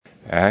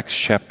Acts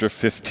chapter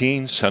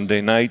 15,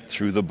 Sunday night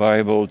through the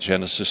Bible,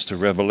 Genesis to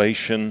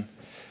Revelation.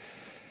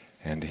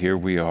 And here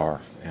we are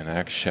in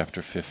Acts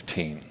chapter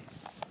 15.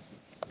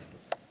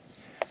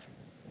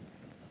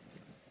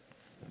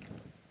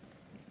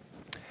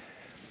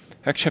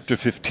 Acts chapter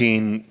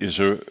 15 is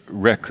a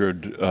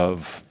record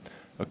of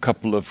a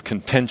couple of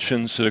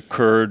contentions that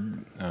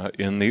occurred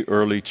in the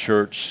early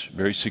church,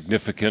 very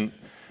significant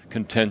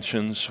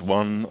contentions,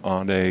 one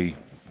on a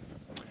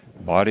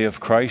body of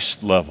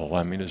Christ level,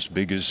 as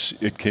big as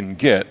it can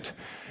get,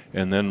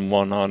 and then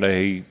one on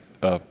a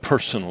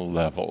personal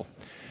level.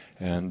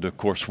 And of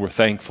course, we're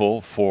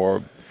thankful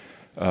for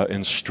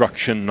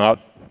instruction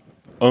not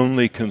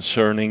only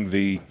concerning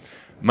the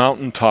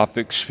mountaintop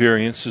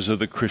experiences of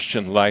the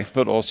Christian life,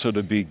 but also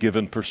to be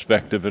given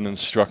perspective and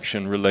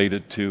instruction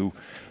related to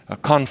a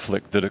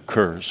conflict that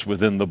occurs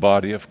within the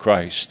body of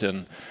Christ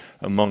and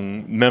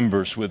among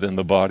members within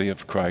the body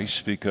of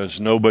Christ, because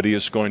nobody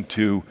is going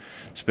to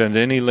spend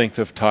any length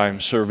of time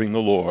serving the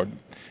Lord,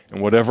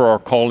 and whatever our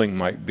calling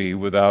might be,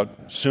 without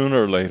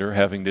sooner or later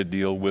having to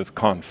deal with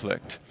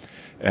conflict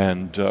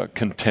and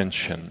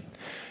contention.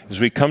 As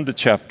we come to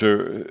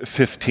chapter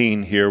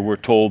 15 here, we're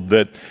told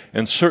that,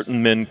 "And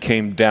certain men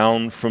came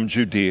down from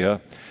Judea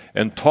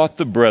and taught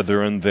the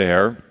brethren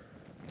there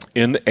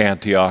in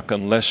Antioch,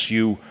 unless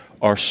you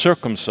are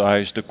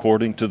circumcised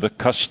according to the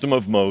custom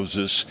of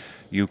Moses,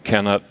 you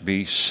cannot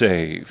be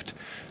saved."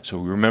 So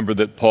we remember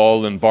that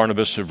Paul and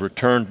Barnabas have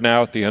returned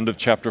now at the end of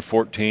chapter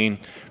 14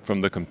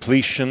 from the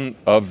completion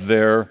of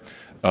their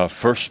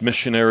first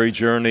missionary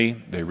journey.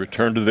 They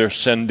returned to their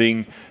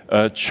sending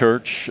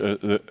church,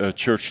 a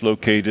church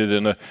located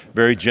in a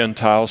very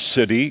Gentile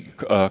city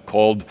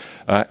called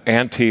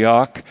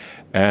Antioch.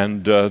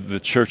 And the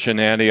church in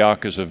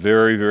Antioch is a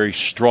very, very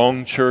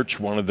strong church,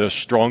 one of the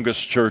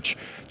strongest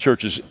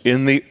churches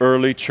in the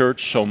early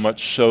church, so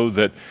much so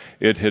that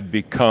it had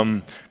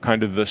become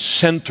kind of the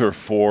center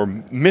for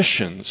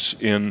missions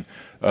in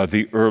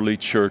the early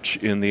church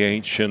in the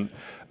ancient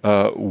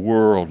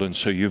world. And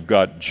so you've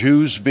got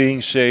Jews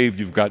being saved,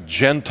 you've got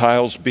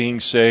Gentiles being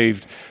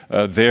saved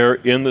there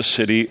in the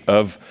city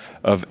of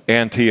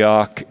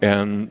Antioch,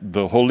 and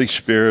the Holy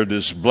Spirit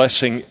is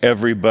blessing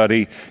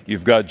everybody.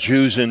 You've got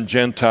Jews and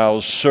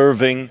Gentiles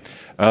serving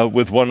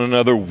with one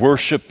another,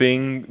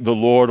 worshiping the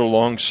Lord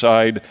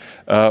alongside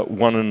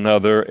one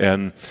another,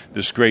 and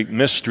this great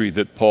mystery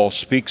that Paul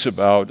speaks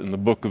about in the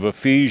book of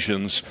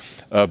Ephesians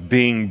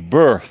being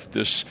birthed,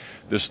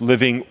 this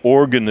living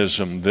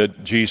organism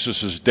that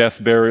Jesus'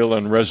 death, burial,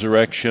 and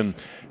resurrection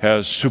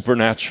has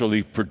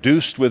supernaturally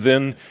produced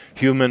within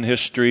human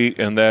history,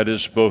 and that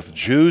is both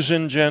Jews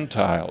and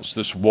Gentiles,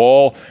 this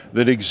wall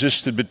that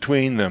existed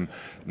between them,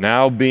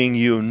 now being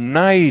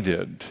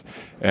united,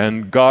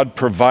 and God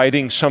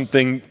providing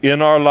something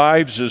in our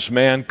lives as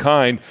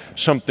mankind,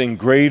 something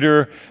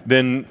greater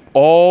than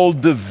all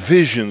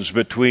divisions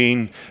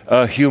between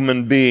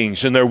human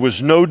beings. And there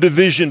was no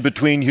division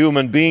between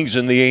human beings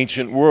in the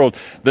ancient world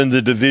than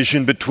the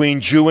division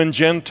between Jew and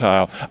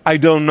Gentile. I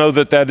don't know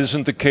that that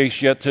isn't the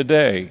case yet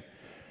today.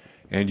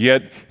 And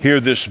yet,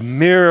 here this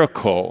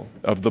miracle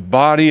of the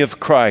body of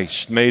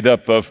Christ made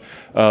up of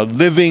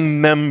living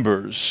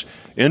members,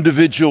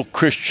 individual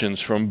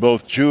Christians from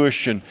both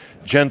Jewish and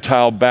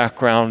Gentile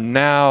background,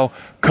 now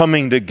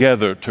coming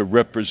together to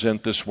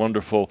represent this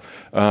wonderful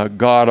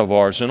God of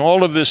ours. And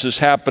all of this is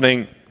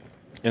happening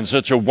in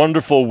such a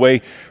wonderful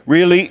way,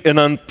 really an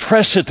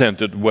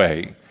unprecedented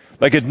way,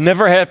 like it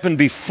never happened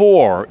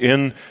before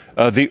in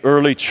the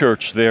early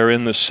church there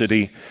in the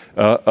city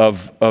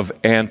of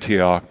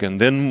Antioch.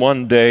 And then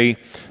one day,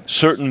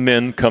 certain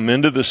men come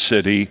into the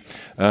city.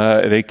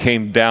 They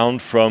came down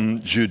from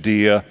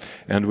Judea,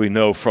 and we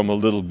know from a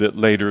little bit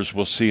later, as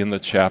we'll see in the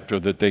chapter,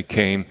 that they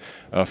came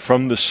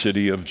from the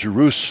city of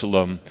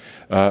Jerusalem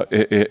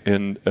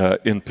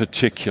in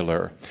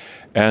particular.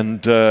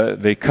 And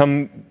they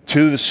come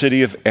to the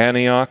city of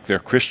Antioch. They're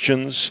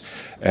Christians,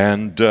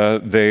 and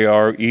they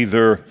are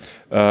either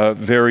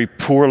very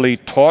poorly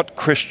taught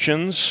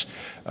Christians.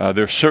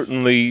 They're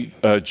certainly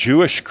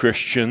Jewish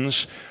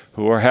Christians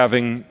who are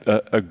having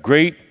a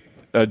great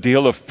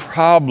deal of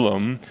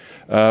problem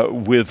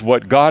with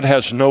what God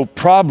has no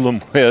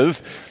problem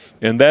with,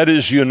 and that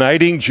is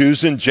uniting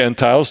Jews and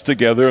Gentiles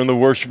together in the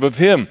worship of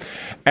Him.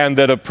 And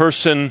that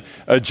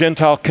a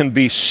Gentile can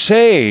be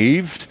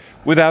saved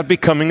without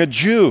becoming a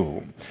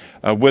Jew,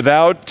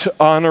 without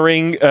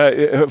honoring,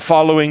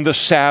 following the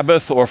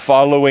Sabbath or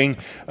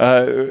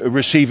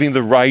receiving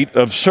the rite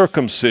of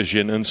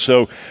circumcision. And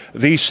so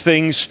these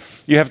things,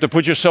 you have to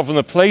put yourself in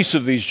the place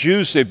of these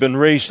Jews. They've been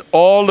raised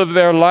all of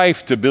their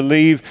life to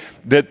believe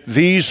that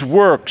these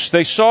works,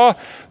 they saw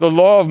the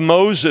law of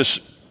Moses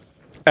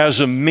as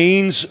a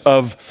means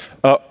of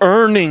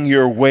earning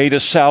your way to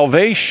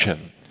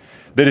salvation.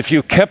 That if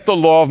you kept the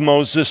law of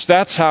Moses,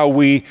 that's how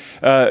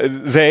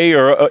they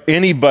or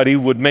anybody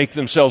would make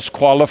themselves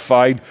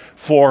qualified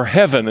for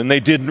heaven. And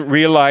they didn't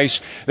realize,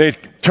 they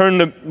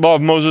turned the law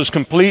of Moses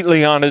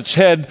completely on its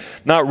head,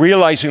 not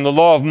realizing the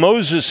law of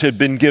Moses had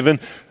been given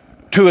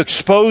to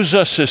expose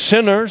us as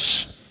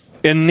sinners,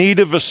 in need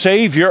of a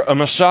Savior, a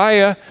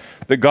Messiah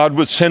that God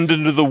would send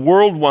into the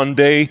world one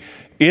day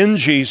in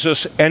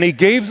Jesus, and he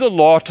gave the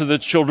law to the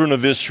children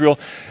of Israel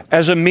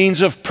as a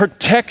means of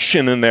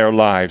protection in their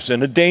lives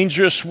in a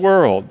dangerous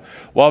world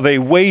while they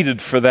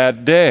waited for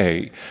that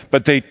day.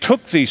 But they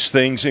took these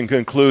things and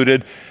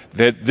concluded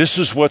that this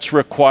is what's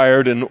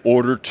required in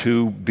order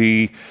to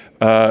be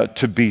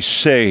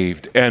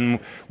saved. And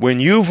when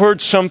you've heard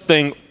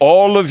something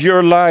all of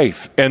your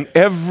life, and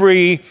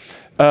every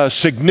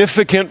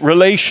significant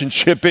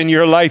relationship in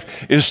your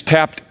life is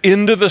tapped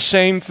into the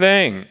same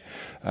thing,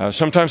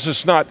 sometimes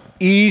it's not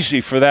easy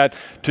for that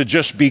to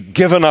just be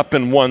given up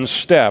in one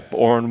step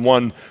or in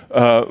one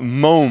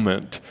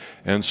moment.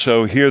 And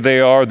so here they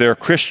are, they're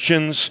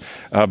Christians,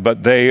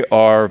 but they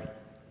are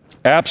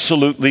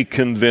absolutely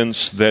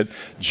convinced that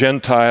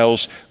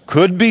Gentiles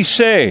could be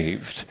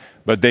saved,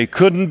 but they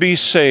couldn't be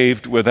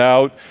saved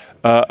without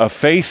a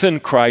faith in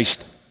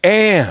Christ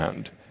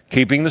and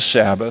keeping the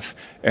Sabbath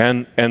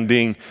and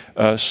being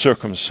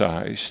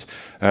circumcised.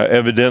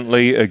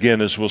 Evidently,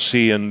 again, as we'll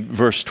see in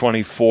verse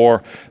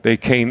 24, they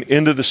came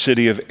into the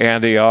city of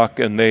Antioch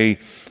and they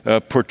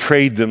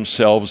portrayed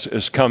themselves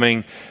as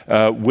coming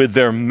with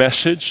their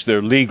message.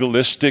 They're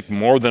legalistic,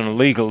 more than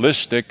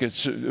legalistic.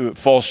 It's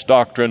false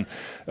doctrine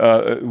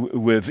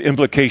with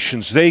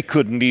implications they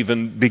couldn't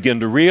even begin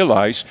to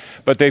realize.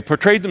 But they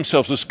portrayed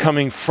themselves as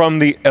coming from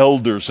the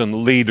elders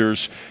and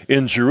leaders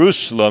in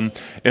Jerusalem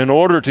in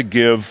order to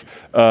give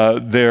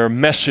their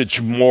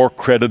message more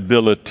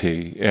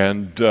credibility.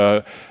 And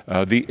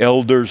the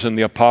elders and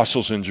the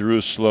apostles in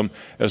Jerusalem,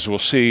 as we'll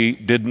see,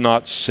 did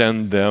not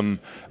send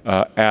them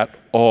at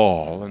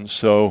all. And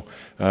so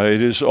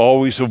it is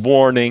always a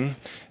warning.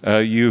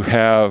 You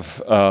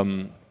have,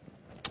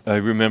 I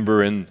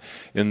remember in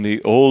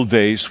the old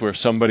days where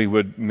somebody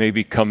would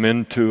maybe come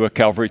into a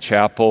Calvary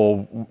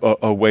Chapel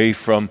away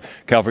from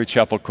Calvary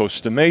Chapel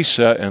Costa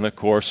Mesa, and of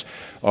course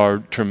our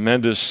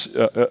tremendous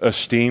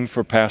esteem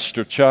for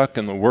Pastor Chuck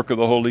and the work of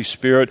the Holy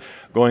Spirit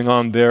going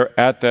on there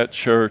at that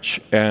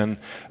church, and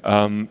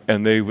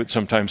they would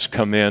sometimes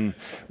come in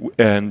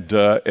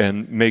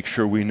and make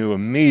sure we knew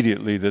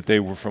immediately that they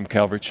were from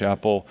Calvary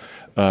Chapel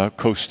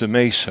Costa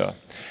Mesa.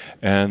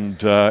 And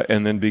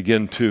then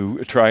begin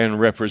to try and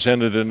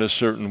represent it in a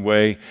certain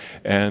way,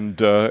 and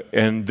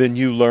then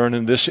you learn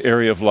in this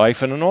area of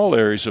life and in all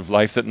areas of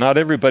life that not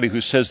everybody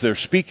who says they're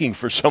speaking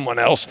for someone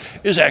else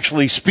is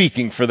actually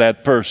speaking for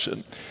that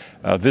person.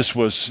 This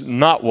was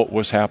not what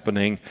was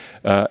happening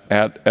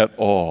at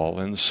all,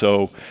 and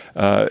so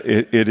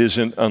it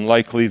isn't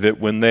unlikely that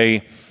when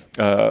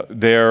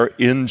they're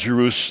in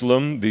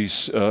Jerusalem,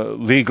 these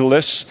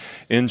legalists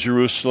in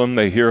Jerusalem,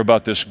 they hear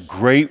about this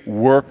great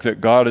work that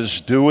God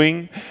is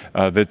doing,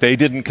 that they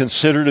didn't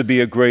consider to be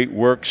a great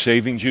work,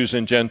 saving Jews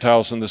and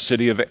Gentiles in the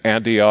city of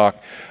Antioch,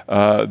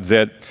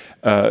 that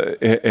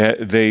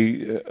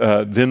they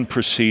then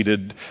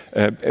proceeded,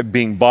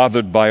 being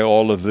bothered by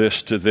all of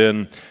this, to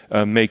then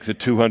make the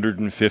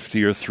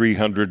 250 or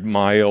 300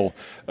 mile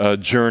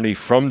journey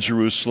from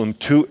Jerusalem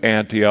to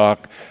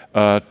Antioch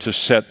to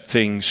set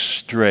things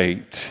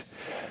straight.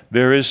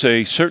 There is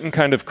a certain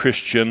kind of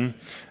Christian,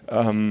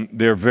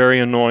 they're very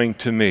annoying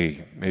to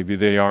me. Maybe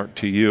they aren't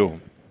to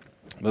you.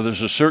 But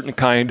there's a certain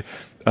kind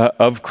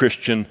of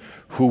Christian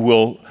who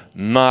will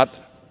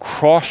not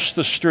cross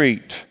the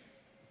street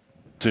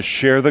to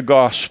share the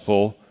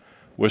gospel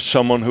with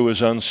someone who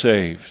is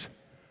unsaved.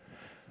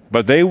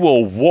 But they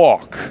will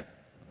walk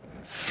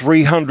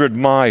 300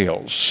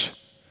 miles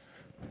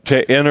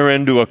to enter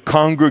into a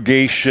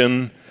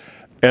congregation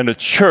and a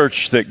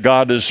church that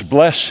God is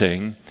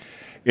blessing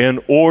in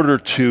order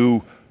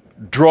to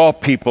draw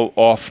people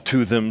off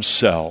to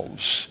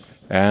themselves.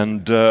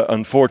 And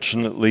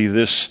unfortunately,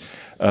 this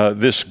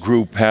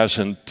group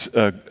hasn't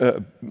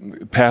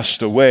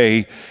passed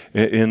away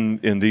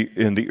in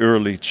the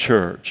early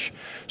church.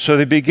 So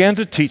they began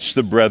to teach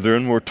the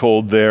brethren, we're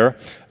told there,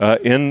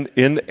 in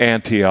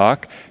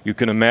Antioch. You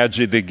can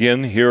imagine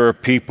again, here are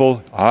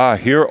people,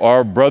 here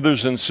are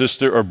brothers and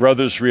sisters, or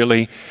brothers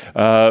really,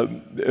 from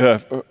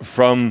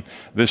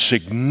the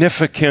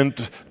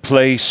significant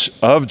place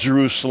of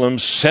Jerusalem,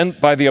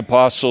 sent by the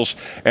apostles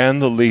and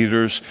the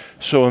leaders.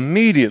 So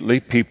immediately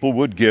people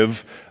would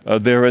give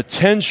their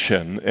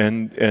attention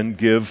and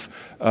give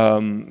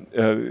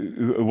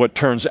what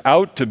turns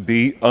out to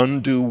be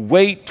undue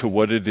weight to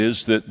what it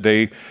is that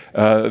they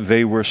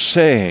were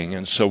saying.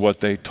 And so what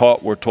they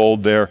taught, we're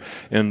told there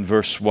in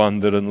verse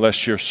 1, that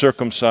unless you're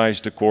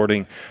circumcised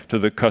according to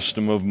the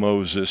custom of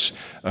Moses,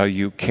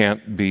 you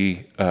can't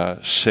be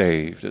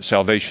saved. That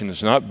salvation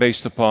is not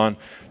based upon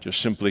just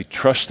simply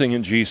trusting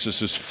in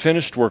Jesus'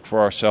 finished work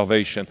for our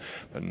salvation,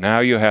 but now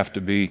you have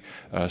to be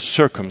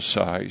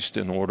circumcised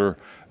in order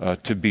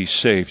to be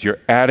saved.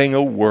 You're adding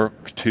a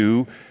work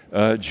to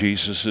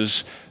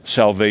Jesus'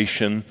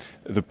 salvation,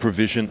 the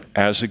provision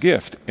as a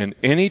gift. And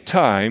any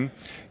time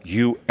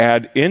you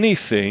add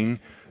anything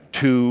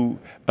to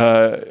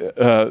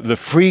the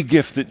free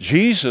gift that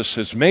Jesus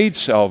has made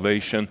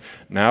salvation,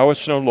 now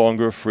it's no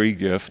longer a free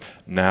gift.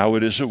 Now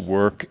it is a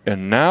work,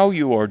 and now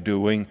you are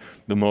doing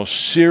the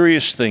most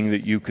serious thing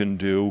that you can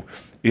do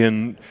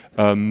in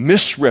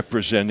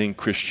misrepresenting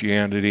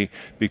Christianity,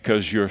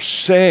 because you're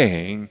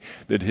saying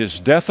that his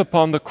death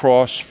upon the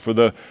cross for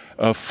the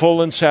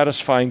full and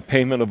satisfying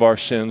payment of our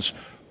sins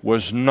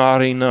was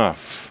not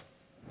enough.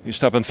 You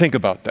stop and think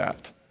about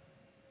that.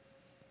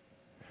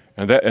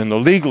 And the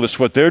legalists,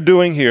 what they're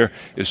doing here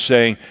is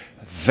saying,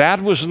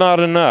 that was not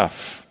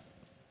enough.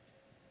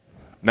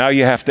 Now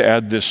you have to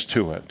add this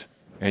to it.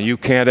 And you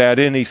can't add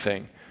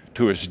anything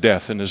to his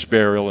death and his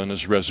burial and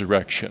his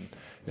resurrection.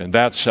 And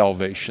that's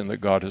salvation that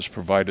God has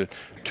provided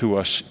to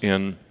us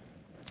in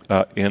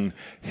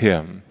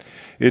him.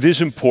 It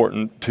is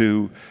important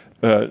to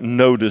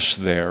notice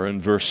there in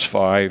verse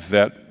 5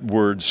 that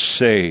word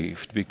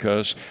saved,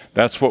 because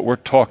that's what we're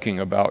talking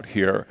about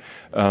here.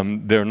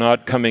 They're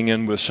not coming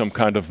in with some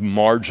kind of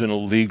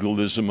marginal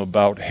legalism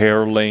about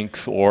hair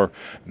length or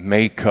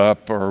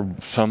makeup or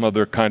some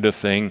other kind of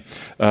thing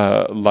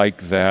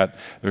like that.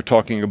 They're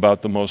talking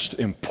about the most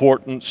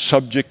important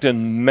subject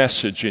and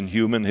message in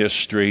human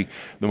history,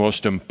 the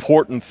most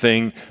important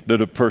thing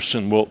that a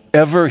person will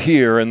ever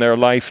hear in their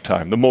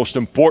lifetime, the most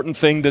important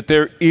thing that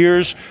their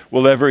ears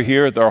will ever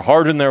hear, their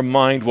heart and their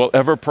mind will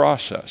ever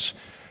process.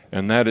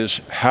 And that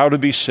is how to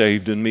be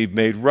saved and be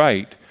made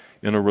right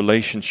in a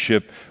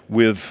relationship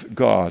with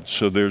God.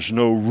 So there's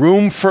no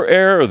room for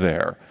error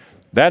there.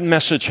 That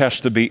message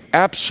has to be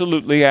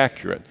absolutely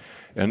accurate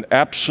and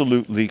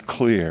absolutely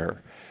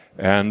clear.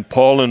 And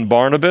Paul and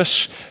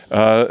Barnabas,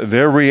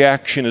 their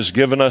reaction is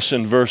given us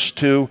in verse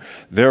 2.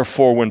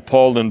 Therefore, when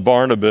Paul and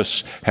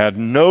Barnabas had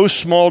no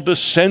small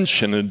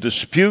dissension and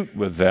dispute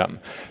with them.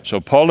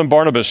 So Paul and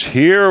Barnabas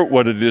hear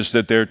what it is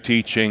that they're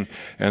teaching,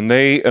 and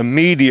they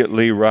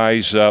immediately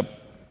rise up.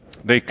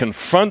 They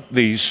confront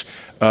these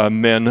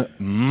men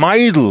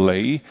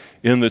mightily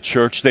in the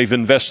church. They've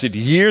invested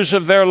years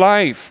of their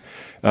life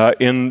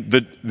in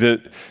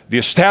the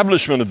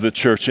establishment of the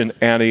church in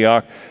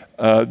Antioch,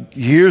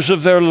 years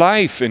of their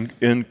life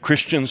in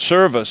Christian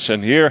service.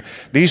 And here,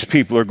 these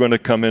people are going to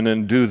come in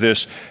and do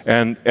this.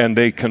 And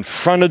they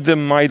confronted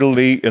them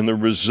mightily, and the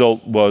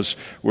result was,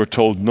 we're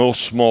told, no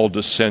small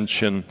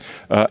dissension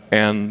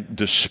and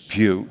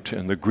dispute.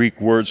 And the Greek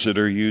words that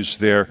are used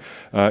there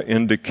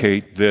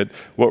indicate that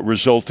what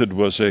resulted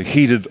was a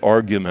heated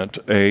argument,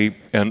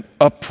 an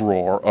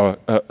uproar,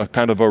 a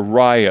kind of a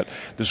riot.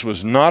 This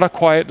was not a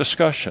quiet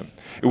discussion.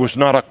 It was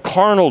not a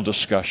carnal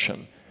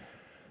discussion.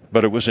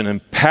 But it was an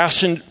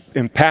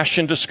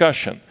impassioned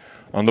discussion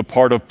on the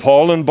part of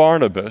Paul and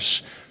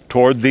Barnabas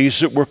toward these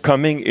that were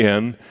coming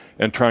in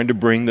and trying to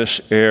bring this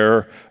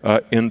error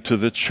into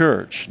the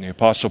church. And the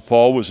Apostle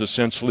Paul was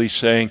essentially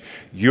saying,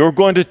 you're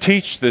going to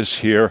teach this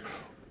here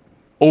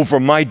over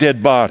my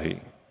dead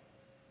body.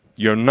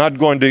 You're not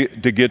going to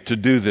get to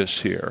do this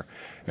here.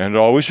 And it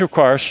always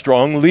requires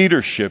strong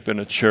leadership in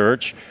a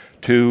church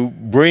to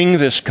bring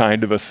this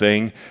kind of a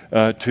thing,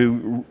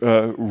 to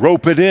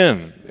rope it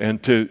in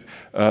and to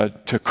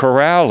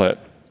corral it.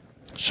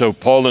 So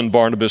Paul and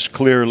Barnabas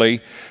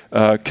clearly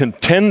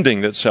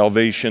contending that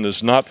salvation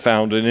is not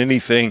found in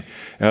anything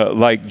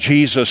like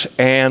Jesus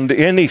and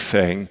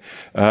anything,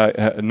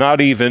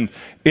 not even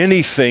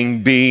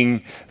anything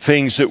being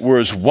things that were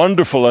as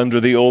wonderful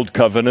under the old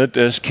covenant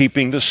as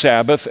keeping the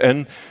Sabbath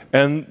and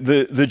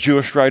the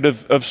Jewish rite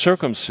of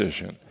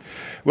circumcision.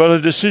 Well,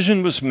 a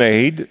decision was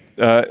made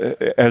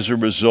as a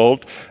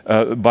result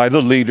by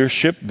the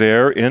leadership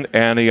there in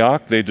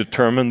Antioch. They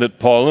determined that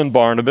Paul and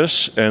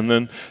Barnabas, and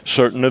then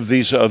certain of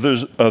these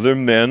other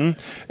men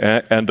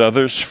and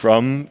others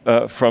from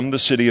the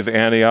city of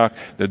Antioch,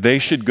 that they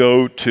should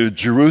go to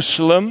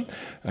Jerusalem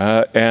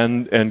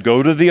and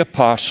go to the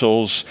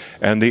apostles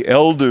and the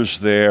elders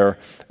there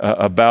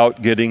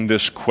about getting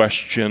this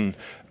question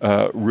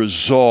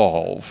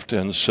resolved.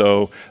 And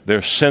so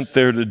they're sent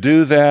there to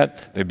do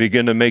that. They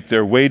begin to make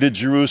their way to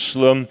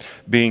Jerusalem,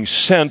 being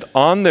sent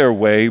on their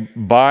way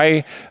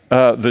by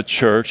the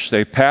church.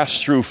 They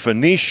passed through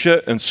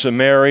Phoenicia and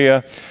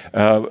Samaria,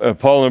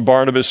 Paul and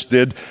Barnabas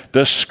did,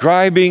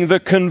 describing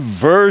the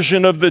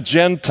conversion of the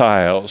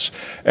Gentiles,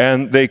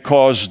 and they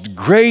caused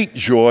great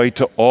joy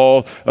to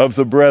all of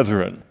the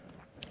brethren.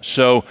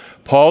 So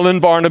Paul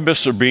and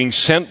Barnabas are being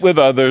sent with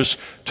others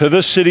to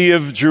the city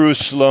of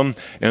Jerusalem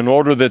in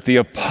order that the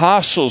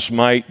apostles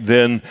might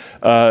then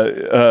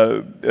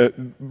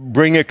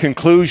bring a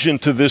conclusion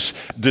to this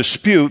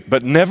dispute,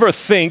 but never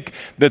think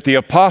that the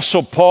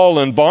apostle Paul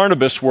and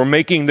Barnabas were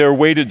making their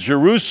way to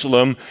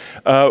Jerusalem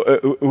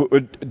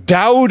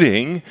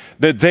doubting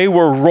that they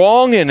were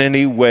wrong in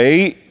any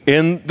way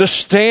in the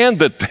stand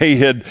that they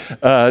had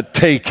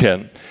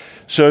taken.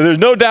 So there's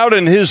no doubt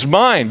in his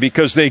mind,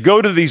 because they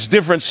go to these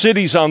different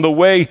cities on the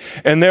way,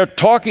 and they're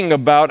talking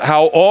about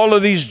how all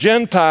of these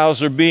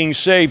Gentiles are being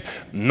saved,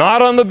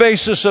 not on the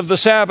basis of the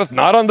Sabbath,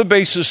 not on the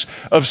basis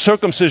of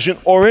circumcision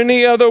or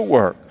any other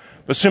work,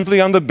 but simply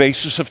on the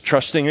basis of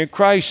trusting in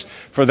Christ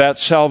for that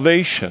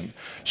salvation.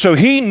 So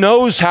he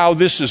knows how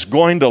this is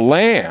going to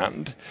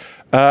land,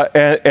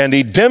 and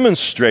he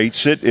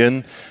demonstrates it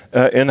in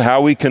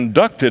how he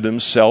conducted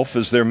himself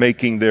as they're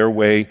making their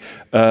way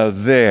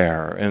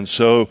there. And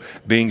so,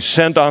 being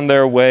sent on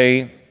their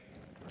way,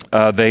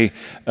 they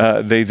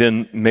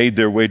then made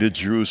their way to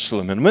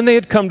Jerusalem. And when they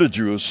had come to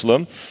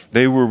Jerusalem,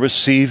 they were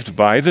received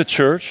by the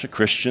church, the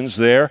Christians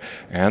there,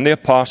 and the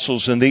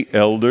apostles and the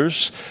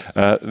elders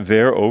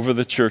there over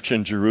the church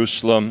in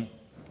Jerusalem.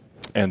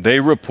 And they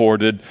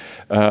reported,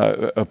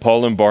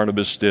 Paul and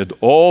Barnabas did,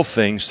 all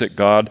things that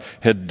God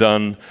had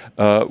done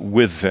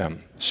with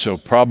them. So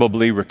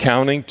probably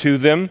recounting to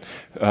them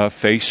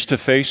face to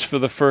face for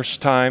the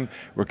first time,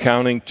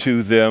 recounting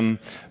to them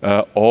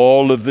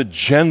all of the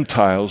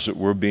Gentiles that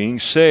were being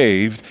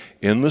saved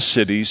in the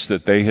cities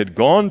that they had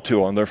gone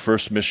to on their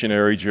first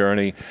missionary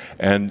journey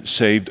and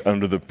saved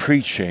under the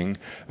preaching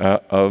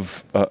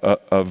of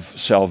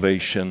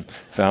salvation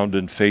found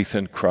in faith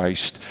in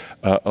Christ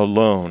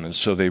alone. And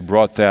so they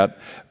brought that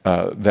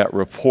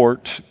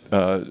report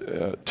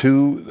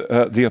to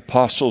the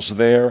apostles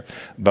there,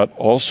 but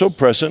also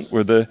present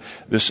were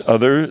this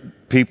other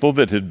people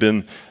that had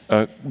been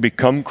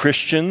become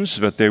Christians,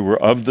 but they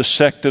were of the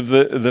sect of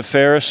the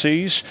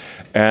Pharisees,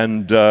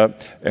 and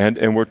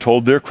were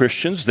told they're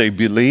Christians. They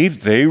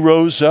believed. They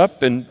rose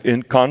up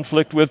in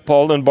conflict with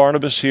Paul and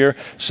Barnabas here,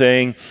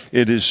 saying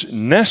it is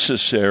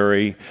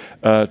necessary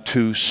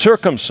to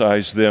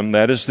circumcise them,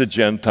 that is the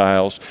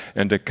Gentiles,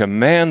 and to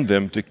command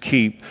them to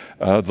keep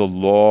the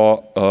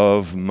law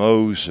of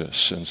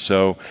Moses. And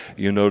so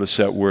you notice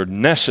that word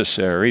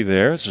necessary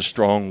there. It's a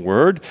strong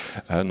word,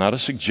 not a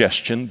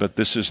suggestion, but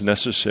this is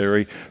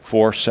necessary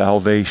for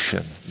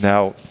salvation.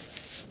 Now,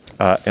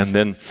 and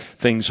then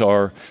things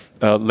are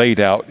laid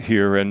out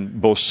here, and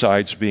both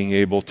sides being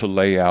able to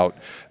lay out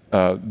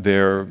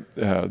their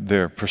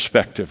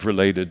perspective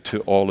related to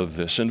all of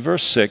this. In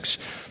verse 6,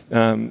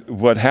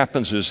 what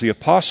happens is the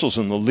apostles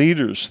and the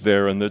leaders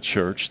there in the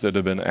church that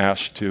have been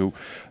asked to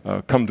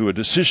come to a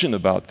decision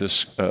about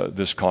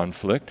this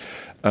conflict,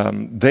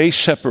 they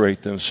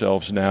separate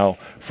themselves now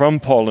from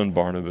Paul and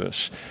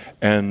Barnabas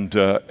and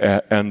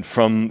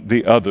from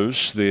the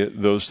others,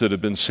 those that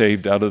have been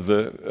saved out of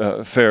the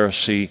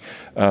Pharisee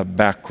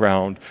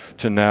background,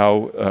 to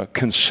now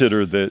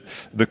consider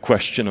the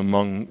question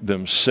among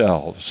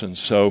themselves. And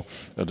so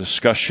a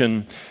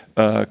discussion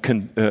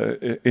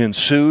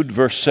ensued,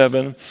 verse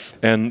 7,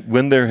 and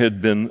when there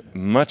had been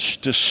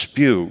much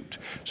dispute.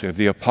 So you have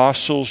the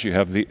apostles, you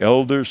have the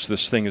elders,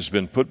 this thing has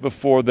been put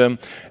before them,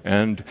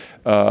 and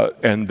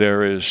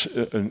there is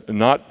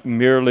not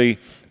merely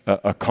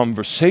a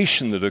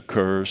conversation that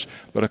occurs,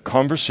 but a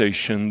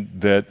conversation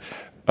that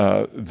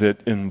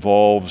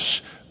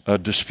involves a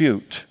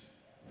dispute.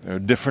 There are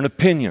different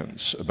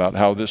opinions about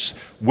how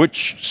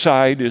which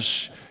side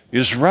is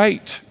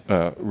right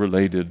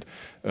related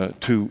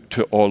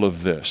to all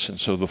of this. And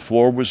so the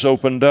floor was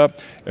opened up.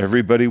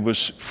 Everybody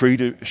was free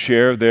to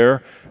share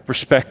their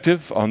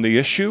perspective on the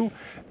issue,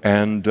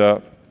 and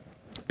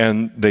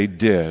they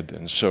did.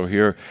 And so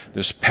here,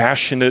 this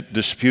passionate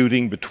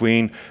disputing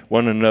between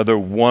one another.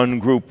 One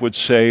group would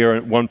say,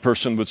 or one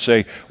person would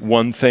say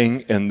one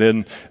thing, and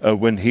then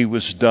when he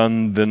was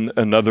done, then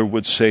another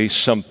would say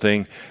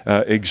something,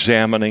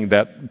 examining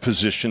that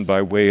position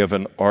by way of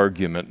an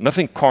argument.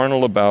 Nothing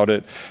carnal about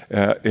it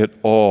at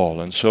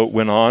all. And so it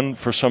went on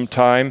for some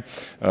time.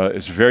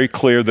 It's very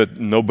clear that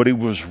nobody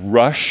was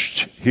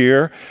rushed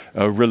here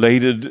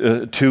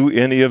related to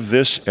any of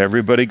this.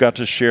 Everybody got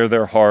to share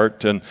their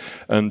heart, and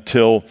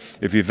until,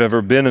 if you've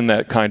ever been in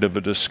that kind of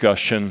a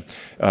discussion,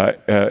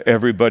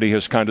 everybody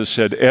has kind of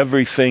said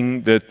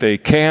everything that they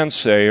can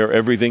say or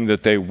everything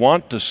that they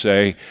want to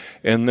say,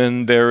 and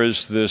then there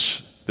is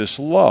this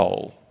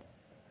lull.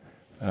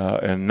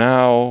 And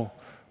now,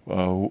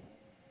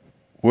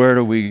 where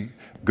do we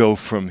go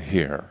from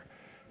here?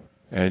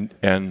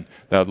 And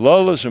that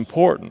lull is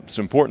important. It's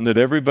important that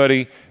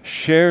everybody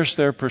shares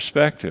their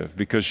perspective,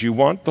 because you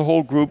want the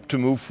whole group to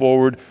move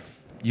forward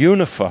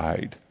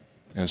unified.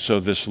 And so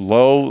this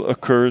lull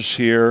occurs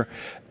here,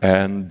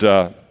 and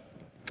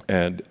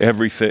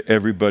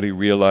everybody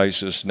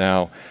realizes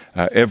now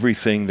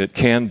everything that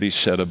can be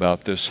said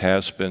about this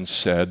has been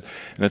said.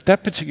 And at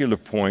that particular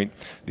point,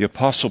 the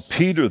Apostle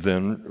Peter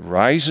then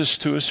rises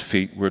to his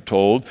feet, we're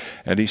told,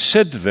 and he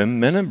said to them,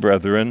 "Men and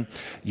brethren,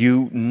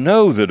 you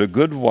know that a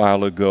good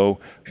while ago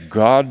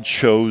God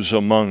chose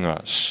among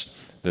us,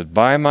 that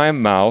by my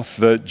mouth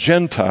the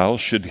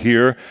Gentiles should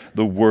hear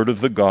the word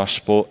of the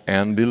gospel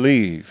and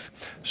believe.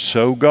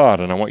 So God,"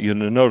 and I want you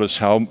to notice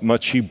how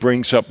much he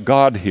brings up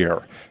God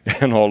here.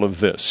 in all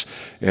of this.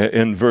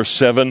 In verse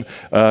 7,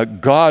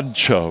 God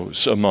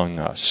chose among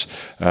us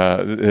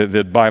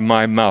that by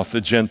my mouth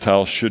the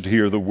Gentiles should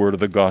hear the word of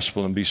the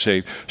gospel and be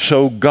saved.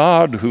 So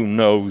God, who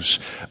knows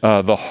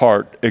the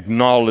heart,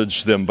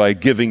 acknowledged them by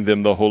giving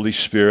them the Holy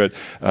Spirit,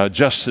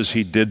 just as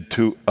he did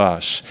to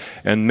us,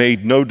 and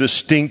made no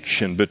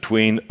distinction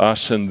between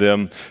us and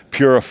them,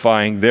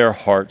 purifying their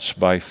hearts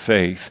by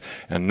faith.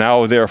 And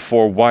now,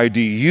 therefore, why do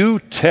you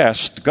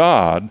test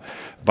God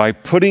by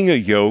putting a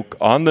yoke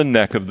on the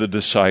neck of the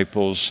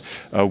disciples,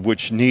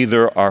 which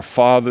neither our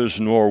fathers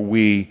nor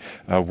we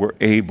were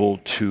able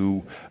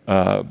to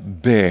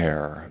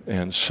bear?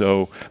 And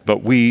so,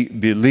 but we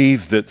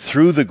believe that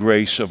through the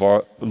grace of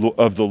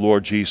the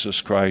Lord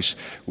Jesus Christ,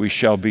 we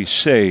shall be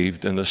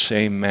saved in the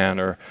same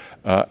manner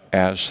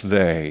as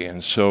they.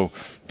 And so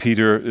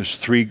Peter, there's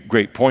three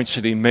great points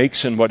that he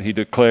makes in what he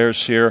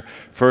declares here.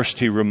 First,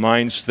 he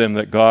reminds them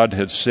that God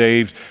had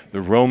saved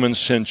the Roman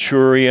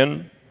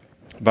centurion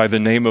by the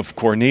name of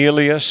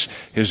Cornelius,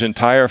 his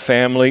entire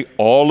family,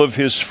 all of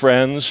his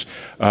friends,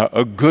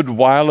 a good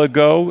while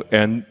ago,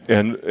 and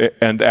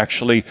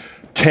actually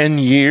 10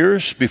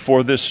 years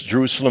before this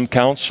Jerusalem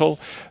council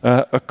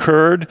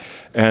occurred.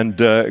 And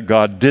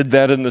God did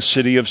that in the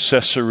city of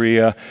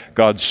Caesarea.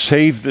 God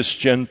saved this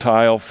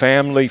Gentile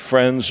family,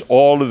 friends,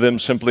 all of them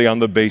simply on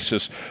the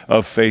basis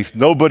of faith.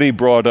 Nobody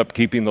brought up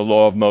keeping the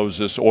law of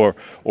Moses or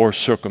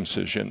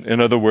circumcision.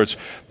 In other words,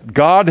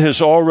 God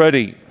has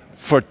already,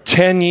 for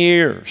 10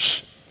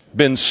 years,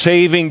 been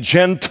saving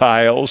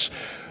Gentiles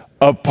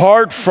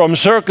apart from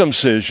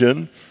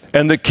circumcision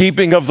and the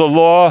keeping of the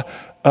law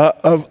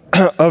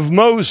of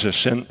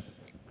Moses.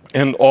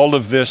 And all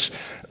of this,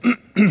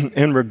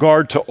 in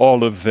regard to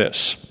all of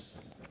this,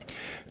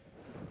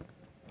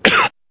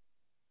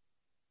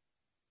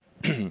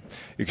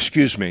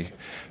 excuse me.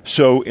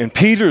 So in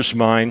Peter's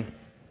mind,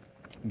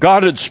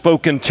 God had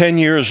spoken 10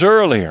 years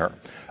earlier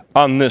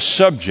on this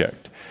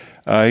subject.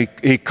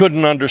 He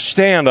couldn't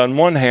understand, on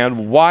one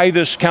hand, why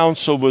this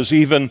council was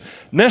even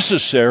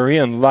necessary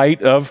in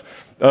light of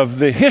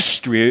the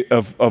history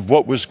of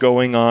what was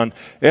going on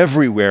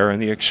everywhere in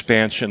the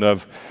expansion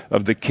of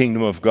the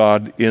kingdom of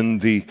God in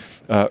the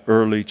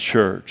early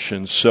church.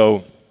 And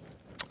so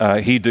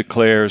he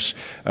declares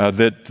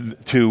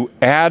that to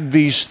add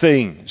these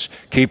things,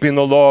 keeping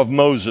the law of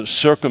Moses,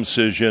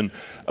 circumcision,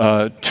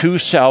 to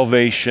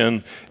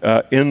salvation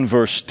in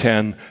verse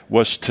 10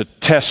 was to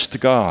test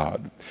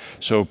God.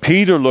 So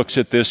Peter looks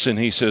at this and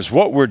he says,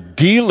 what we're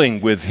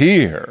dealing with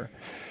here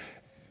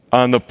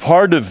on the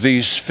part of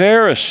these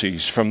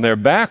Pharisees from their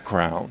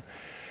background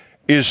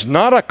is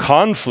not a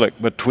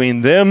conflict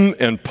between them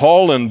and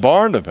Paul and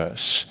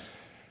Barnabas.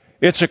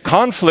 It's a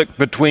conflict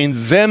between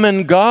them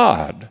and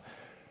God.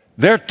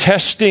 They're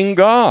testing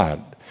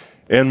God.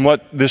 And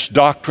what this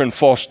doctrine,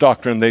 false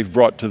doctrine, they've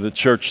brought to the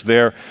church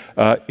there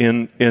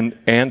in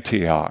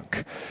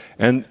Antioch.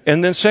 And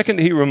then second,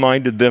 he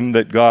reminded them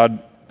that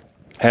God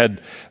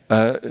had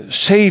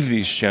saved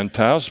these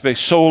Gentiles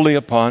based solely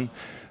upon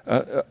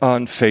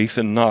on faith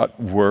and not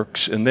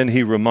works. And then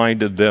he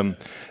reminded them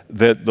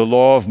that the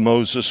law of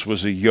Moses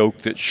was a yoke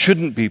that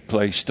shouldn't be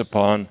placed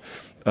upon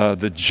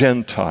the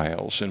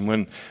Gentiles. And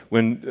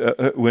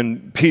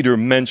when Peter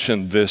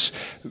mentioned this,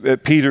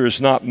 Peter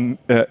is not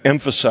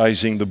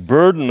emphasizing the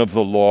burden of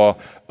the law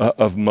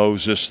of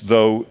Moses,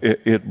 though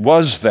it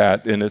was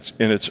that in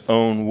its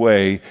own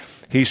way.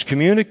 He's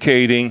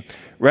communicating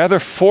rather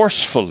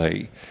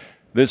forcefully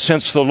that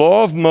since the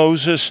law of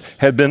Moses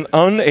had been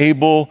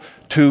unable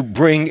to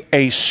bring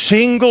a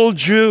single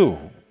Jew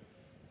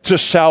to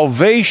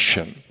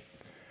salvation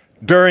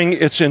during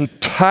its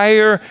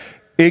entire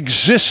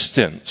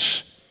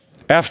existence,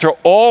 after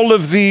all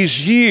of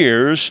these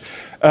years,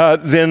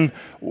 then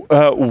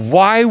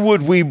why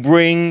would we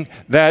bring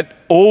that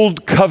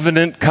old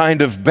covenant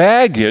kind of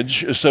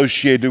baggage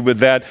associated with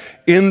that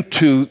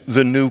into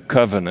the new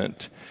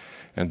covenant?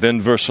 And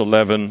then verse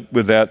 11,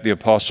 with that, the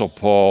Apostle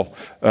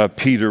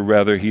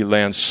Peter, he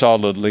lands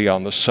solidly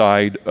on the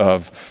side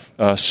of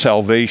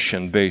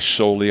salvation based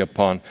solely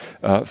upon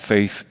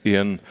faith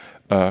in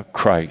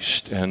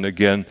Christ. And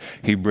again,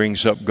 he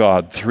brings up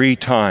God 3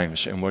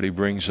 times. And what he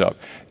brings up,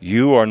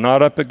 you are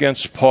not up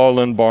against Paul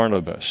and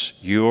Barnabas.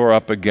 You are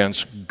up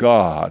against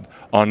God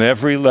on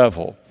every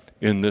level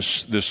in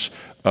this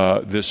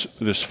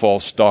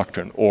false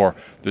doctrine, or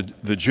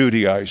the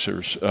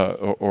Judaizers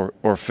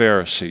or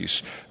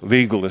Pharisees.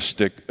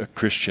 Legalistic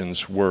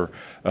Christians were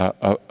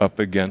up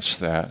against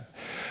that.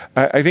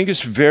 I think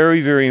it's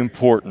very, very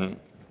important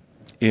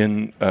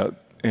in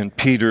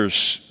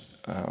Peter's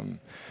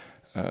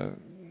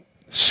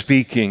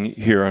speaking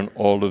here on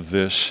all of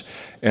this,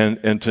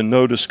 and to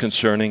notice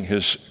concerning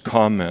his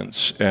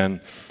comments,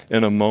 and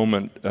in a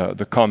moment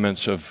the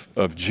comments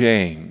of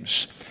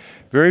James.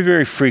 Very,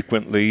 very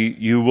frequently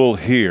you will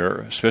hear,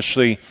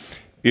 especially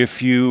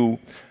if you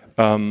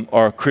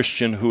are a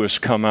Christian who has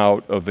come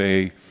out of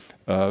a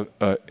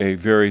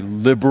very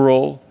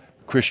liberal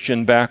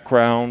Christian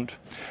background,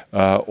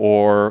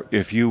 or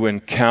if you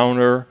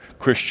encounter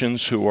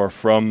Christians who are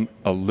from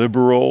a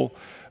liberal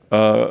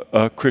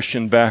a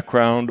Christian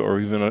background, or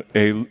even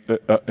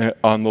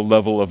on the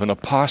level of an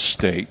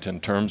apostate in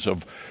terms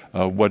of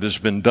what has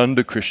been done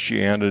to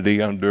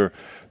Christianity under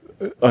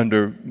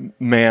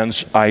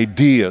man's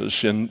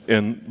ideas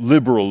in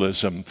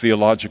liberalism,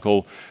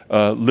 theological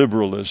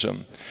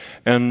liberalism.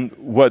 And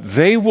what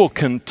they will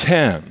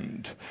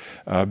contend,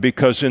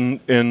 because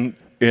in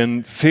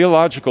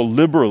theological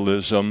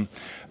liberalism,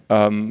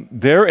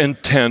 their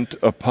intent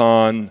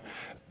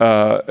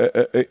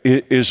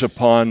is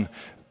upon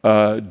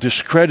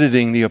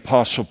discrediting the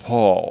Apostle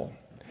Paul,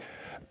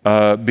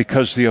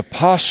 because the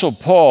Apostle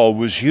Paul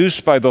was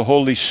used by the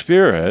Holy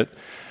Spirit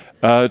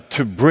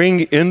to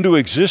bring into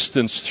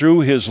existence through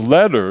his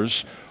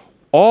letters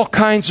all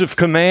kinds of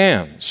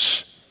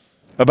commands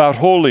about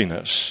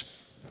holiness,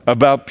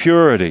 about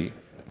purity,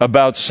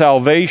 about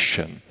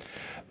salvation,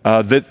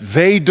 that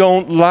they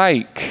don't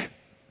like,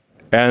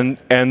 and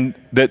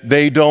that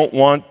they don't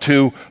want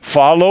to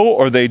follow,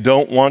 or they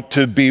don't want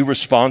to be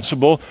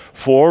responsible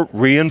for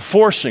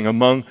reinforcing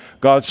among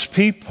God's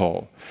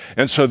people.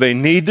 And so they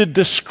need to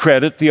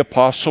discredit the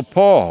Apostle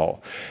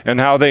Paul. And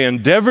how they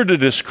endeavor to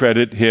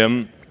discredit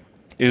him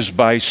is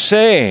by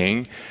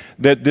saying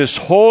that this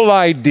whole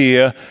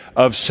idea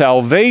of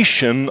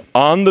salvation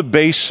on the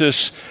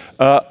basis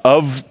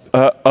of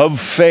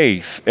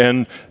faith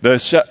and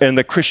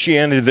the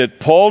Christianity that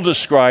Paul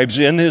describes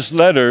in his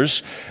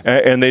letters,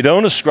 and they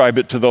don't ascribe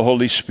it to the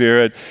Holy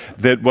Spirit,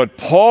 that what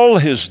Paul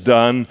has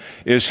done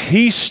is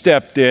he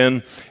stepped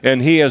in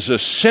and he has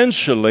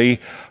essentially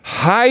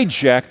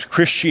hijacked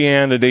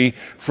Christianity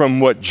from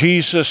what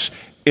Jesus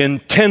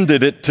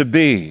intended it to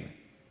be.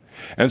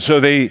 And so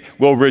they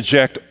will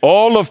reject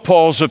all of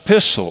Paul's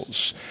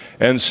epistles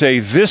and say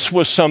this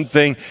was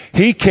something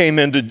he came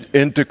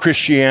into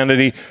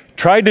Christianity,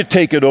 tried to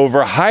take it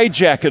over,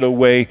 hijack it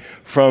away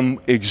from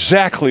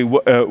exactly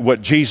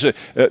what Jesus,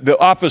 the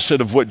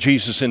opposite of what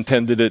Jesus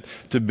intended it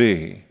to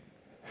be.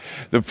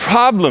 The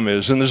problem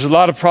is, and there's a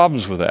lot of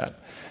problems with that,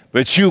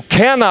 but you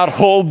cannot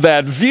hold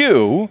that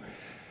view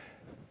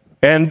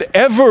and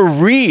ever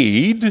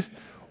read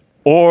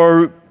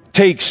or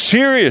take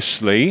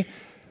seriously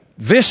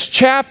this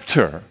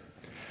chapter,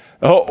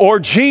 or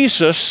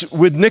Jesus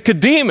with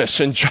Nicodemus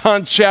in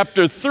John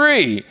chapter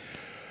 3.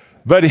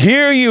 But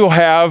here you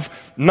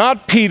have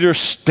not Peter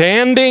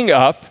standing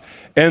up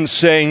and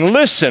saying,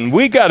 listen,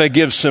 we got to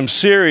give some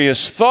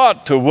serious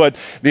thought to what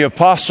the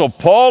Apostle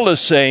Paul is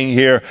saying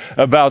here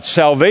about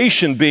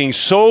salvation being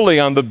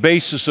solely on the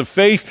basis of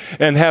faith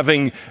and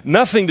having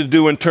nothing to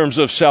do in terms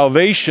of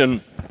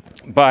salvation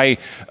by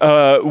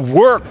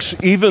works,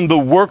 even the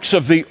works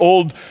of the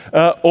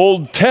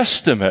Old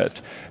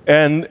Testament.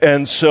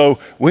 And so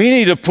we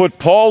need to put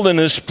Paul in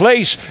his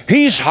place.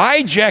 He's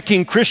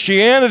hijacking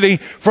Christianity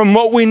from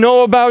what we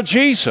know about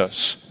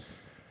Jesus.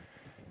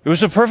 It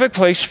was a perfect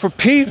place for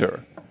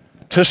Peter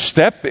to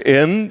step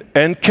in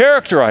and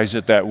characterize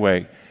it that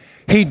way.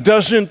 He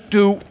doesn't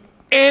do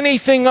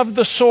anything of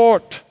the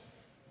sort.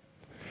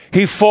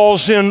 He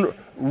falls in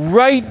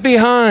right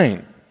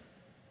behind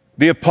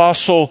the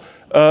Apostle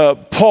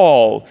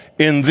Paul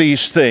in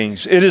these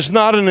things. It is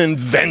not an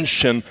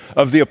invention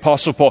of the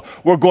Apostle Paul.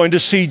 We're going to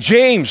see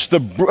James,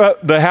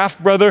 the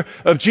half-brother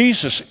of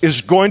Jesus,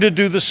 is going to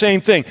do the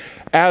same thing,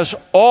 as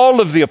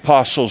all of the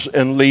apostles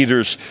and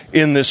leaders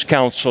in this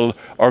council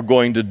are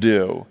going to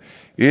do.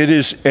 It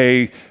is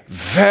a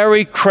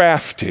very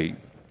crafty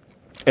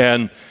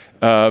and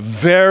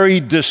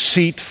very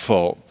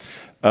deceitful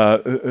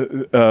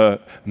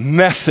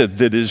method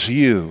that is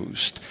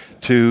used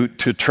to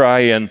try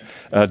and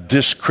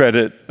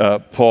discredit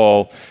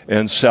Paul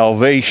and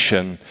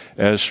salvation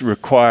as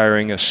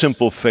requiring a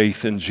simple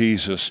faith in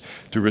Jesus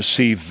to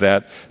receive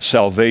that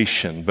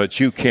salvation. But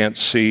you can't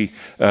see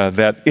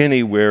that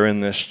anywhere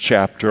in this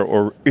chapter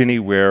or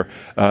anywhere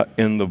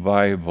in the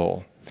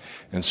Bible.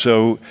 And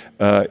so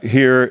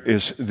here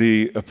is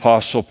the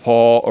Apostle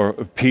Paul, or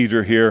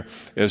Peter here,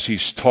 as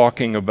he's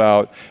talking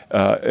about,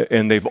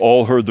 and they've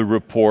all heard the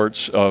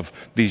reports of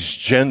these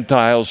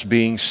Gentiles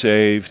being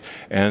saved,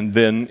 and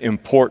then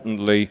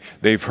importantly,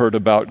 they've heard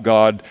about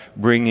God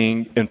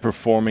bringing and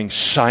performing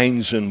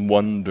signs and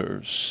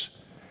wonders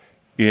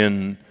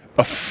in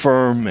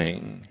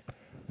affirming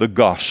the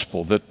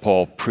gospel that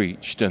Paul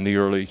preached and the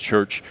early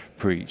church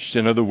preached.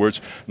 In other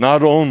words,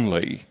 not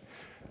only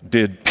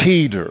did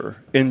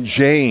Peter and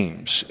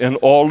James and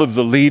all of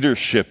the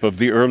leadership of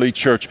the early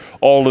church,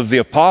 all of the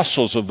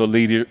apostles of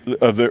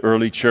the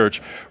early church,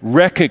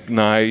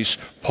 recognize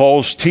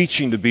Paul's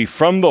teaching to be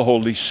from the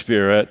Holy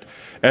Spirit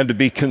and to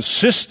be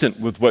consistent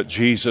with what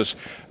Jesus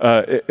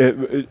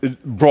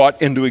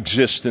brought into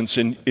existence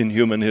in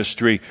human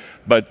history,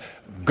 but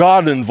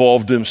God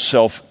involved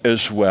himself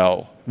as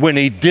well when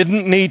he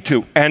didn't need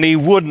to, and he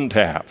wouldn't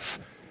have,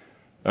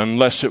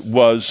 unless it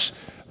was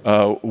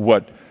a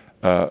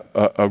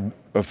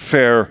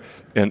fair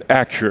and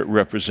accurate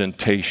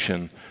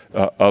representation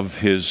of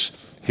his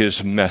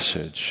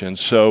message. And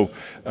so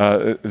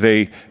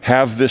they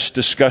have this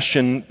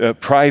discussion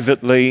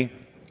privately,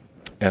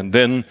 and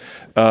then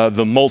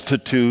the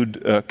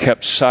multitude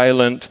kept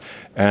silent,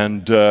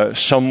 And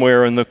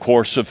somewhere in the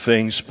course of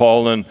things,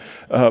 Paul and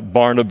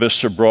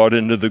Barnabas are brought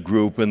into the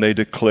group, and they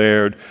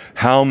declared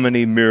how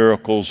many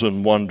miracles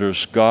and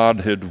wonders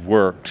God had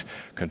worked,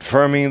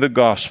 confirming the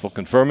gospel,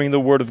 confirming the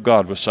word of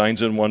God with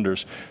signs and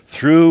wonders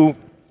through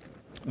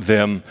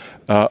them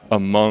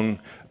among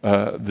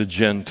the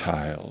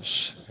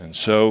Gentiles. And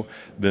so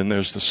then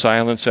there's the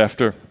silence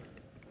after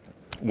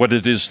what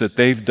it is that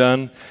they've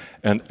done.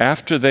 And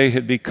after they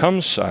had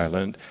become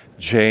silent,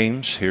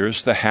 James,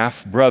 here's the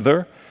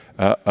half-brother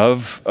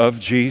of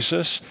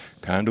Jesus.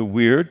 Kind of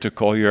weird to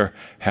call your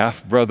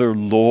half-brother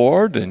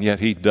Lord, and yet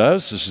he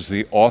does. This is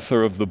the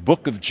author of the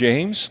book of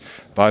James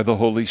by the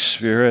Holy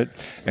Spirit,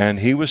 and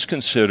he was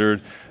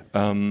considered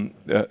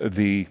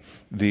the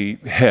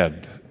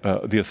head,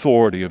 the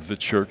authority of the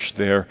church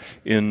there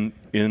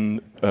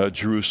in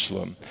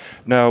Jerusalem.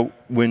 Now,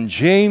 when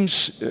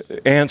James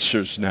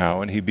answers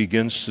now and he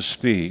begins to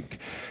speak,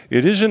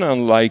 it isn't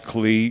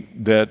unlikely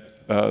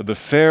that the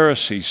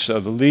Pharisees, the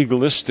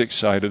legalistic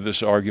side of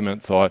this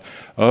argument, thought,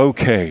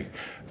 okay,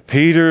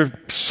 Peter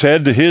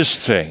said his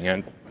thing,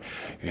 and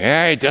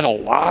yeah, he did a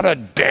lot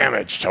of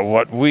damage to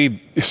what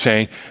we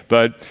saying,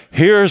 but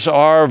here's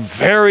our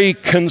very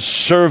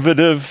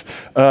conservative,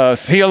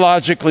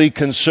 theologically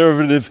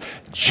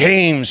conservative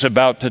James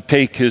about to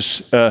take his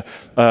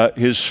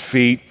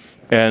feet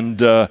and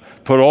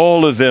put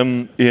all of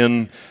them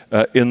in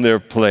their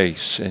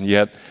place, and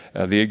yet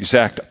the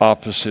exact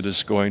opposite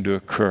is going to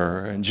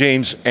occur. And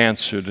James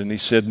answered, and he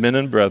said, "Men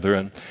and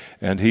brethren,"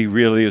 and he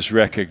really is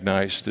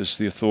recognized as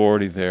the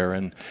authority there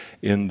and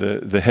in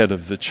the head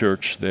of the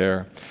church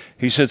there.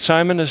 He said,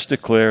 "Simon has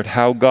declared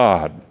how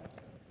God,"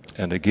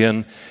 and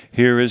again,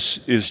 here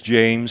is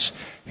James.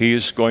 He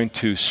is going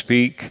to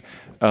speak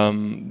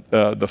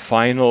the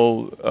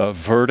final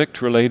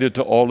verdict related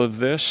to all of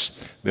this.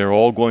 They're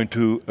all going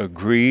to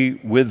agree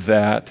with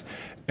that.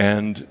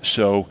 And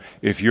so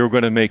if you're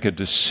going to make a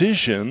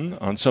decision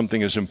on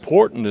something as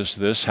important as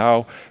this,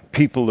 how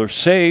people are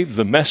saved,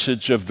 the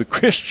message of the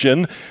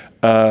Christian,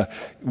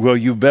 well,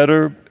 you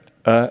better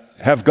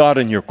have God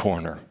in your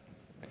corner.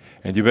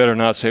 And you better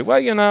not say, well,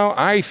 you know,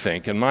 I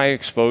think in my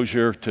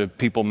exposure to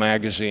People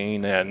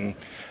magazine and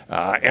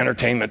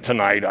Entertainment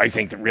Tonight, I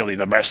think that really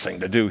the best thing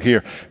to do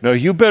here. No,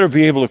 you better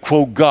be able to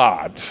quote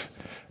God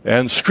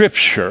and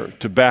Scripture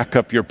to back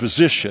up your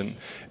position.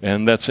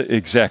 And that's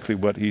exactly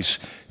what he's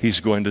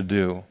going to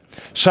do.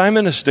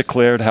 Simon has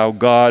declared how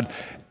God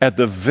at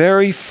the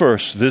very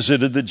first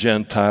visited the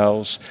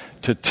Gentiles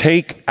to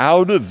take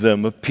out of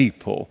them a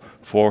people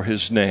for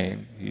his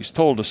name. He's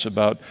told us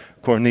about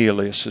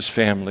Cornelius, his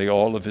family,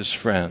 all of his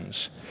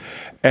friends.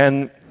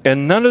 And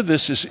none of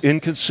this is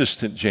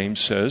inconsistent, James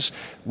says,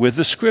 with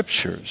the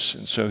Scriptures.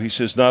 And so he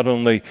says not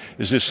only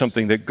is this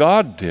something that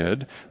God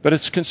did, but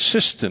it's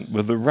consistent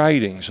with the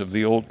writings of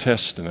the Old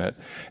Testament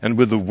and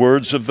with the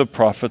words of the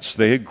prophets.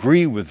 They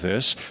agree with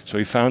this. So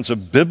he founds a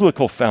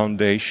biblical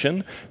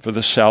foundation for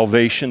the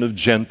salvation of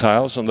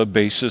Gentiles on the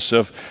basis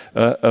of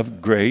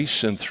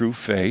grace and through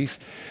faith.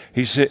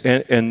 He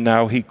said, and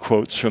now he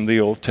quotes from the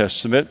Old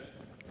Testament.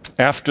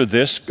 After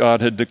this,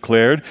 God had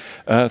declared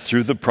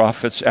through the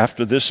prophets,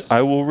 after this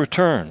I will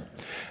return,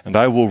 and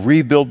I will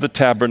rebuild the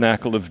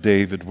tabernacle of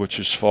David, which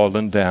has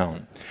fallen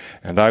down.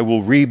 And I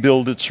will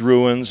rebuild its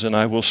ruins, and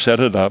I will set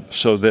it up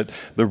so that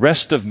the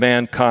rest of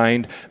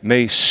mankind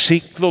may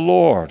seek the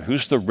Lord.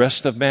 Who's the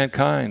rest of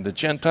mankind? The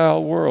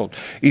Gentile world.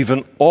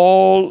 Even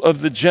all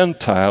of the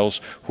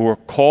Gentiles who are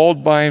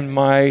called by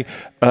my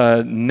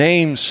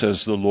name,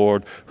 says the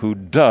Lord, who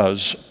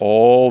does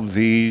all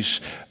these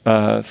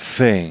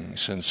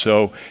things. And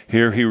so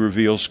here he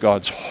reveals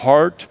God's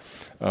heart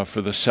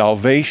for the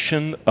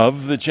salvation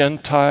of the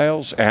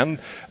Gentiles and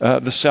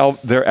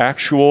their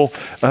actual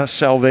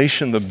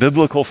salvation, the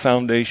biblical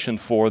foundation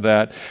for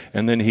that.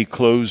 And then he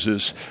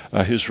closes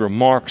his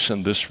remarks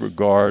in this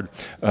regard.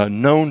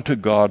 Known to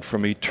God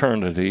from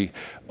eternity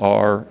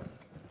are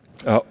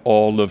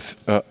all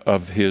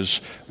of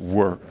his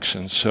works.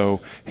 And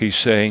so he's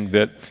saying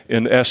that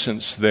in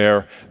essence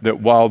there, that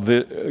while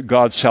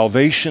God's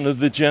salvation of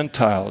the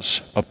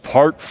Gentiles,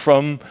 apart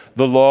from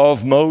the law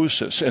of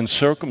Moses and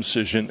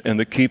circumcision and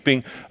the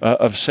keeping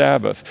of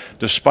Sabbath,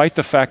 despite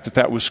the fact that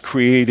that was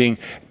creating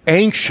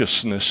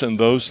anxiousness in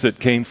those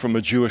that came from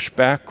a Jewish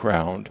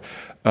background,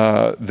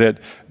 that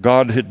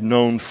God had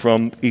known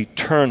from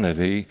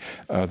eternity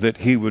that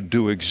he would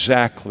do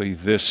exactly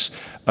this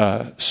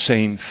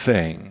same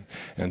thing.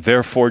 And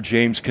therefore,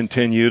 James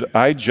continued,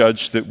 I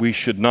judge that we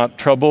should not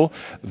trouble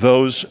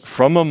those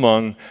from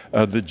among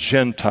the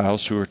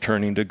Gentiles who are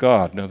turning to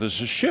God. Now,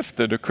 there's a shift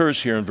that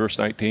occurs here in verse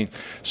 19.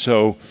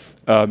 So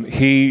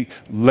he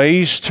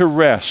lays to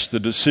rest the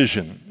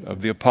decision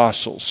of the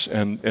apostles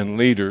and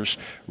leaders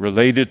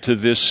related to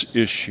this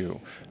issue.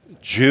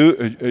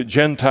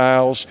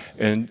 Gentiles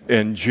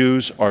and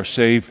Jews are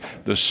saved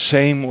the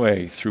same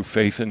way through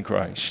faith in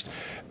Christ.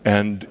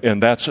 And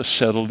that's a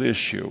settled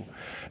issue.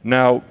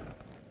 Now,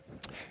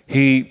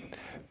 he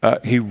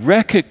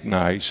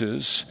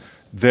recognizes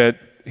that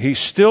he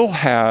still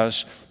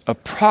has a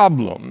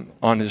problem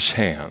on his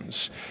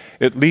hands,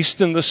 at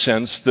least in the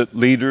sense that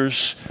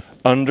leaders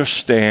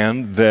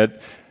understand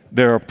that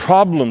there are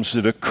problems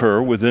that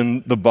occur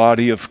within the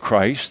body of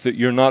Christ that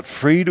you're not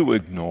free to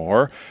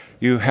ignore.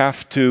 You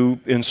have to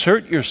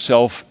insert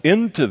yourself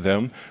into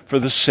them for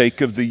the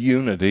sake of the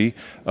unity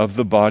of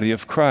the body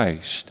of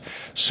Christ.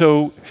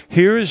 So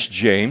here is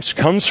James,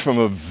 comes from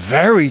a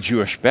very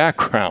Jewish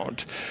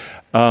background.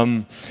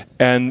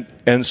 And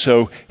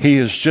so he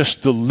has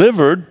just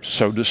delivered,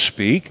 so to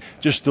speak,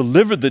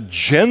 the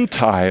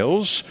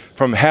Gentiles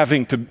from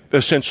having to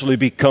essentially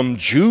become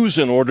Jews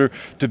in order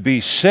to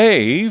be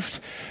saved.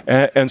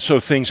 And so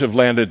things have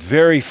landed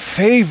very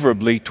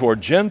favorably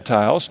toward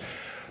Gentiles.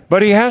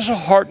 But he has a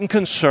heart and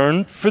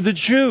concern for the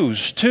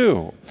Jews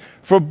too,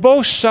 for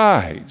both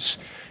sides.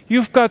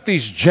 You've got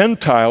these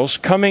Gentiles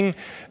coming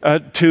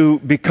to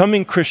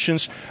becoming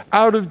Christians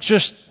out of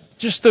just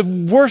the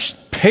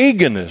worst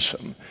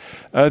paganism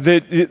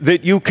that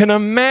you can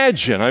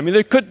imagine. I mean,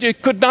 it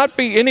could not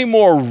be any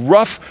more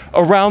rough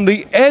around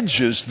the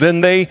edges than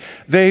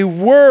they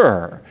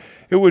were.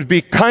 It would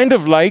be kind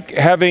of like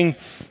having,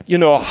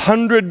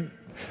 100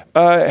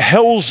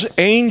 Hell's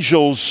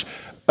Angels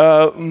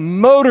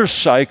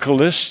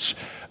motorcyclists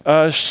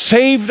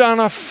saved on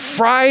a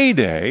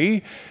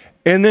Friday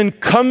and then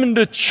coming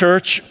to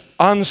church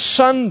on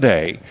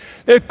Sunday.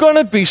 There are going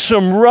to be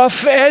some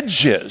rough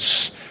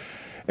edges.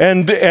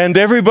 And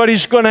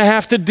everybody's going to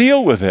have to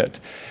deal with it.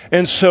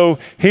 And so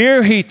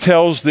here he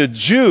tells the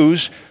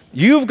Jews,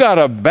 you've got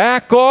to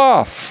back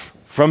off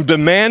from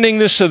demanding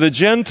this of the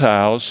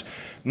Gentiles.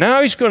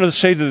 Now he's going to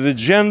say to the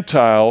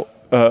Gentile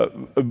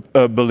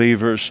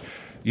believers,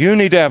 you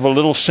need to have a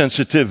little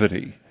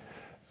sensitivity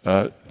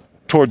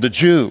toward the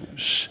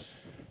Jews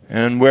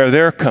and where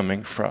they're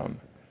coming from.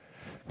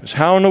 Because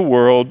how in the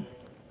world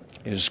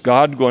is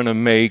God going to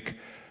make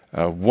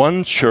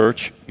one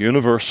church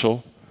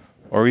universal,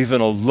 or even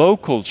a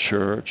local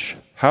church?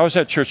 How is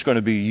that church going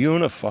to be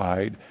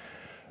unified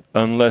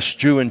unless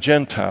Jew and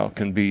Gentile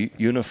can be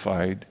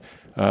unified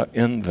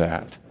in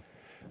that?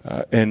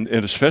 And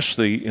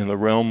especially in the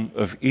realm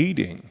of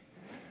eating.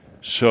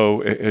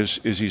 So as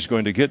he's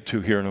going to get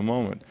to here in a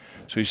moment.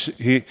 So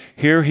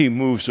here he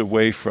moves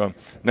away from,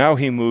 now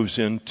he moves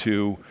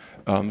into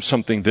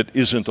something that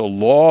isn't a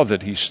law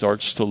that he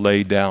starts to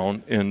lay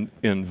down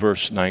in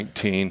verse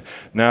 19.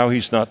 Now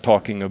he's not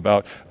talking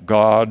about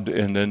God,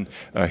 and then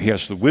he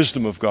has the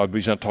wisdom of God, but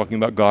he's not talking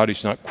about God.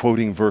 He's not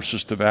quoting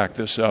verses to back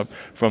this up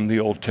from the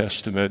Old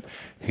Testament.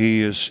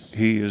 He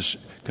is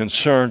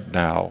concerned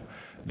now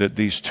that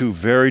these two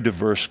very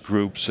diverse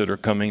groups that are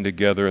coming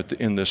together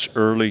in this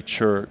early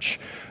church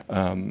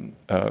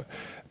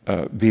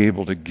be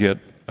able to get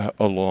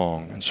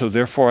along. And so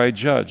therefore I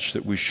judge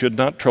that we should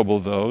not trouble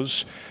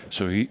those.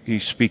 So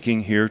he's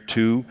speaking here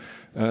to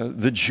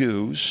the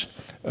Jews,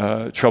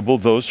 trouble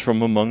those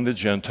from among the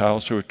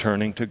Gentiles who are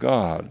turning to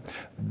God.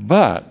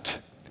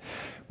 But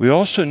we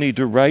also need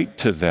to write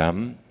to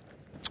them,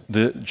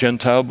 the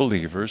Gentile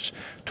believers,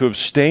 to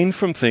abstain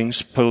from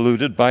things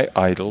polluted by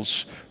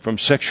idols, from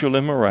sexual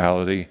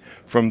immorality,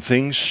 from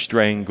things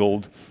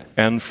strangled,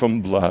 and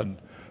from blood.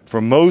 For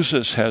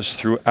Moses has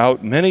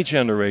throughout many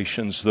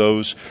generations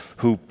those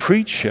who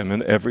preach him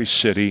in every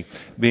city,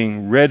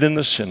 being read in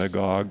the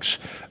synagogues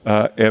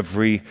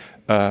every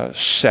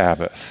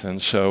Sabbath. And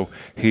so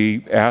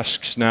he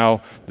asks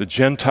now the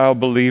Gentile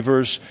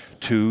believers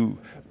to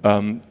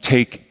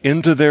take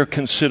into their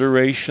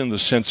consideration the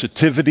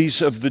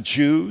sensitivities of the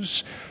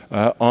Jews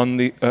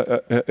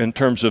in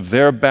terms of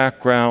their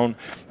background,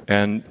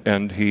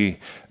 and he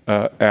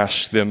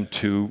asks them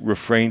to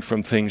refrain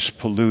from things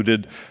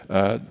polluted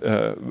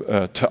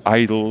to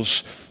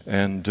idols,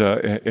 and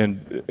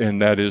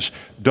that is,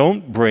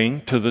 don't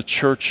bring to the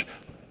church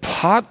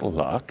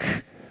potluck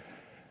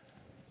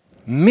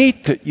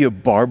meat that you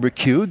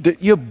barbecued,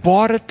 that you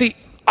bought at the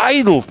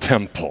idol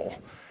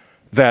temple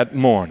that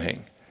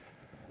morning.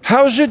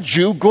 How's a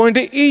Jew going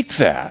to eat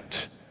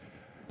that?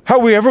 How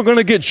are we ever going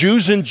to get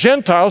Jews and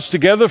Gentiles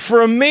together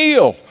for a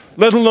meal,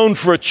 let alone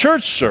for a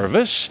church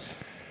service?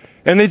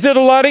 And they did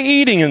a lot of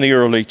eating in the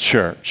early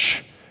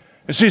church.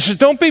 And so he says,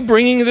 don't be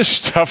bringing this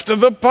stuff to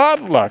the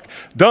potluck.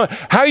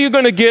 How are you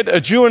going to get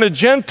a Jew and a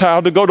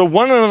Gentile to go to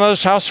one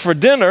another's house for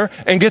dinner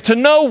and get to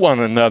know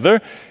one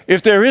another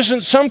if there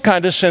isn't some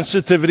kind of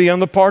sensitivity on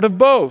the part of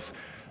both?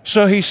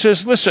 So he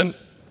says, listen,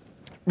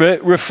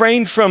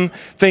 refrain from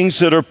things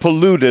that are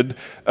polluted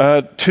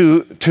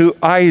to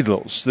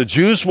idols. The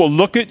Jews will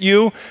look at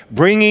you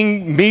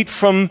bringing meat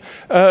from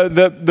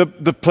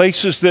the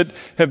places that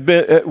have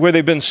been where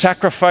they've been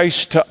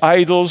sacrificed to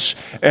idols,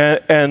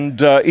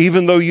 and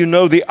even though you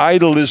know the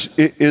idol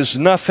is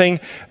nothing,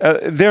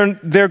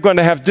 they're going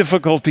to have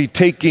difficulty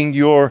taking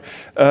your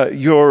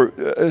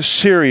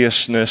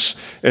seriousness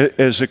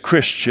as a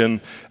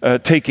Christian,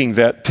 taking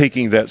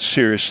that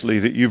seriously,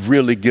 that you've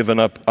really given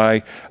up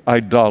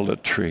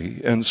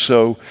idolatry. And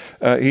so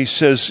he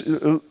says,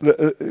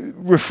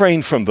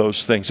 refrain from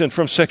those things, and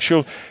from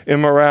sexual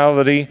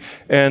immorality.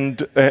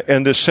 And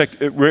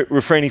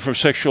refraining from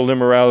sexual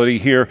immorality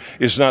here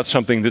is not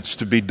something that's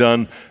to be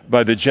done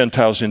by the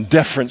Gentiles in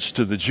deference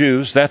to the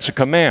Jews. That's a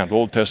command,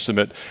 Old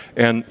Testament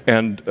and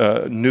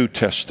New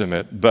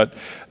Testament. But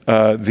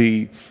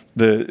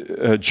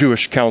the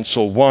Jewish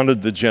council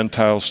wanted the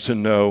Gentiles to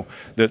know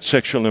that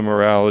sexual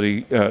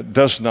immorality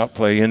does not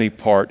play any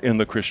part in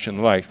the Christian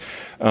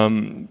life.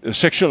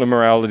 Sexual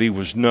immorality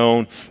was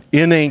known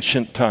in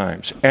ancient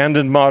times and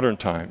in modern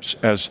times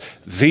as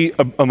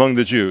among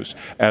the Jews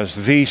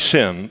as the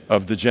sin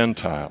of the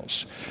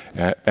Gentiles.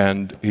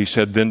 And he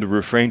said then to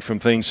refrain from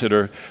things that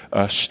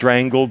are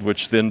strangled,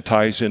 which then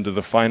ties into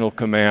the final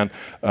command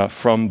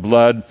from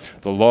blood.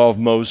 The law of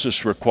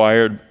Moses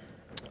required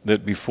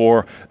that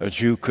before a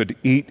Jew could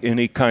eat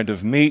any kind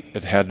of meat,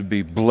 it had to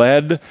be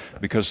bled,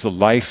 because the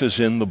life is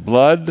in the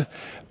blood,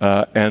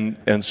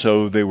 and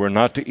so they were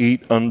not to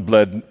eat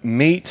unbled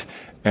meat.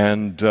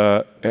 And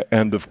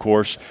of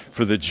course,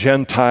 for the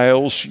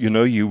Gentiles,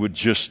 you would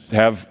just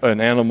have an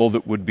animal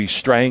that would be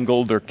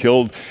strangled or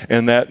killed,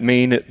 and that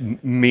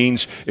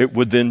means it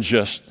would then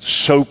just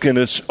soak in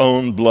its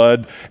own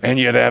blood, and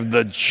you'd have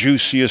the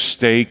juiciest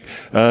steak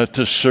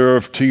to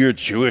serve to your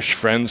Jewish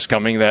friends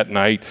coming that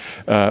night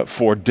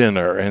for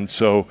dinner. And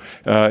so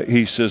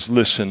he says,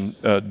 listen,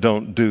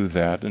 don't do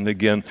that. And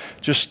again,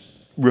 just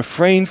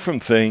refrain from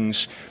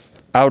things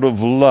out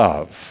of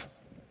love.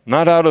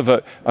 Not out of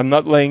I'm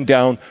not laying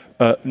down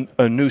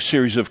a new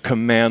series of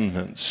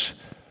commandments,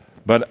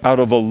 but out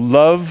of a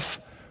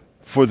love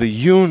for the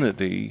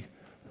unity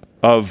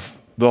of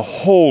the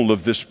whole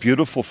of this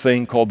beautiful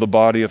thing called the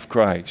body of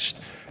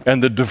Christ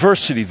and the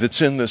diversity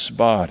that's in this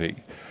body.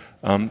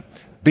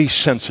 Be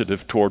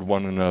sensitive toward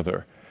one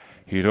another.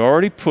 He'd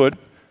already put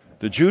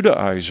the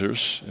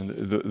Judaizers,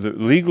 the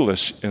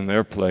legalists in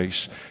their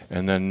place,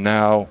 and then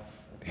now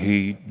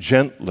he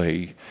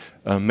gently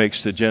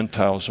makes the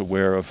Gentiles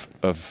aware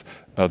of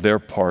their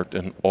part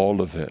in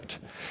all of it.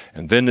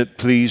 And then it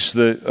pleased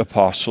the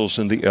apostles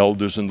and the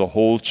elders and the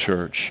whole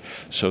church,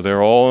 so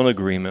they're all in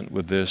agreement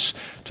with this,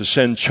 to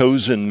send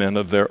chosen men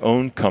of their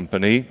own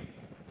company,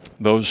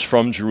 those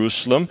from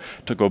Jerusalem,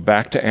 to go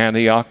back to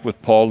Antioch with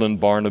Paul and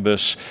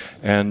Barnabas.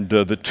 And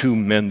the two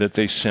men that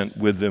they sent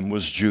with them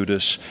was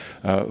Judas,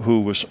 who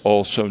was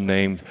also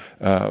named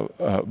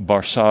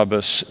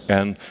Barsabbas,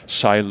 and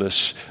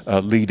Silas,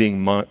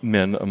 leading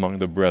men among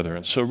the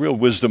brethren. So real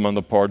wisdom on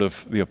the part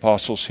of the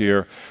apostles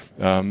here.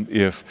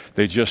 If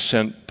they just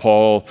sent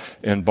Paul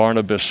and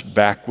Barnabas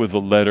back with a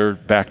letter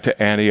back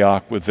to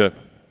Antioch with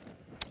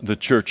the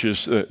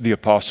church's, the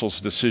apostles'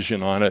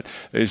 decision on it,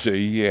 they say,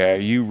 yeah,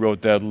 you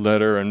wrote that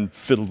letter and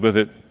fiddled with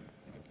it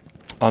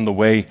on the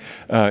way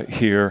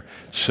here.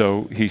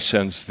 So he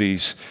sends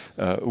these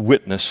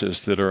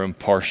witnesses that are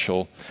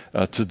impartial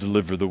to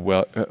deliver the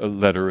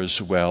letter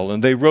as well.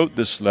 And they wrote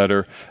this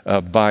letter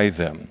by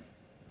them.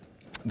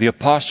 The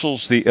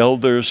apostles, the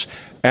elders,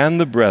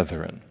 and the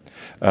brethren,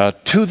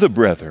 to the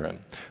brethren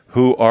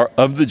who are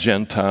of the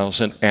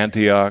Gentiles in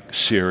Antioch,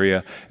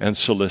 Syria, and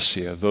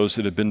Cilicia, those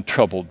that have been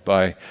troubled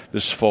by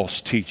this false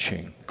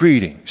teaching.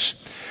 Greetings.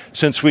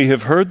 Since we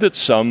have heard that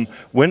some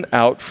who went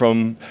out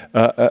from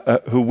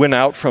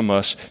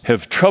us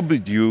have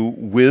troubled you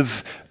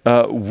with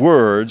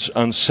words,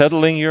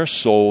 unsettling your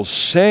souls,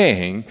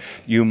 saying,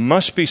 you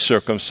must be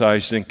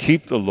circumcised and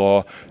keep the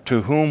law,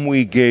 to whom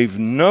we gave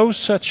no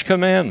such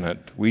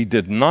commandment. We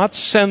did not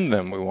send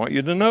them. We want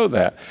you to know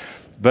that.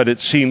 But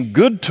it seemed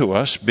good to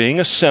us, being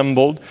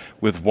assembled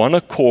with one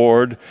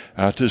accord,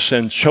 to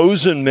send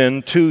chosen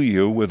men to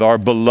you with our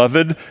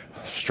beloved,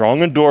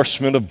 strong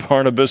endorsement of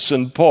Barnabas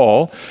and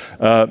Paul,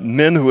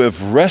 men who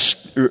have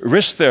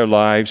risked their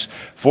lives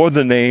for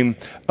the name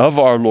of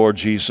our Lord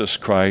Jesus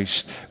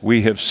Christ.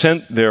 We have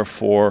sent,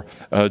 therefore,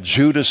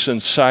 Judas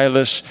and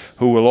Silas,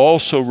 who will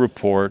also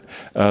report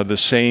the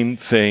same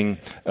thing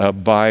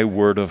by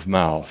word of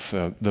mouth,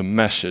 the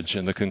message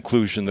and the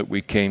conclusion that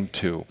we came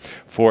to.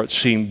 For it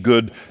seemed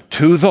good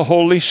to the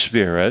Holy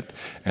Spirit,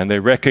 and they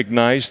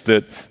recognized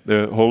that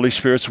the Holy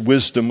Spirit's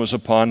wisdom was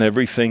upon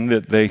everything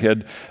that they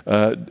had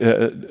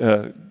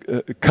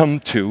come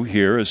to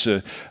here as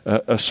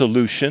a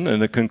solution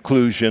and a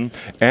conclusion,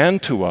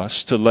 and to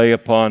us to lay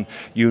upon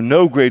you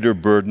no greater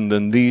burden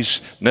than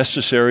these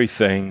necessary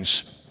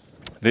things,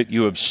 that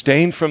you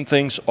abstain from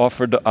things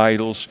offered to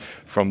idols,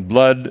 from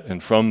blood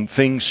and from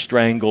things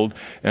strangled,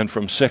 and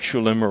from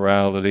sexual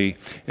immorality.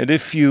 And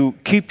if you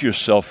keep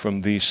yourself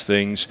from these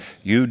things,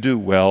 you do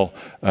well.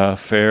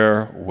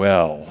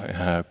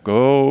 Farewell.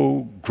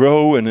 Go,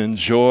 grow, and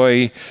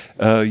enjoy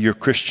your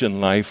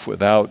Christian life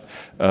without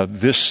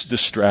this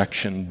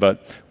distraction,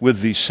 but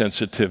with these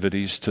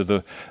sensitivities to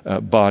the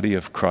body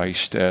of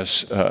Christ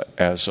as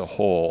a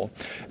whole.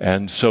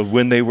 And so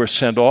when they were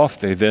sent off,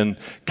 they then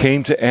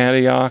came to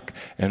Antioch,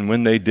 and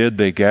when they did,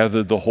 they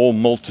gathered the whole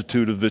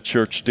multitude of the church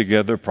church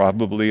together,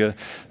 probably a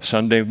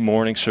Sunday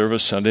morning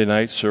service, Sunday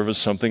night service,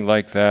 something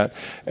like that.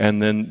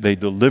 And then they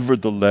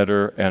delivered the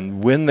letter,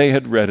 and when they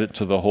had read it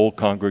to the whole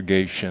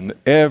congregation,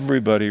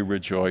 everybody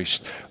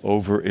rejoiced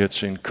over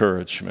its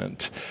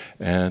encouragement.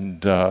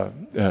 And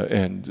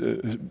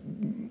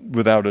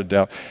without a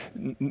doubt,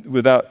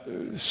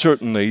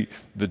 certainly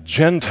the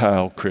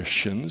Gentile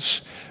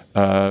Christians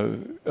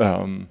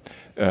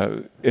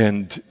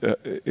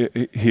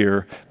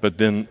here, but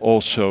then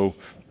also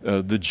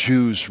the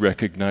Jews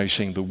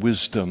recognizing the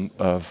wisdom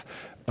of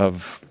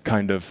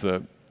kind of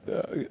the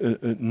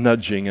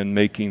nudging and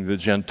making the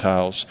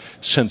Gentiles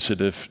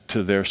sensitive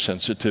to their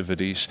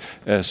sensitivities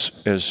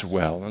as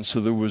well. And so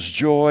there was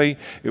joy.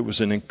 It was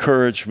an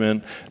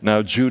encouragement.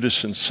 Now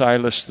Judas and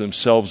Silas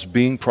themselves,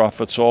 being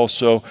prophets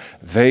also,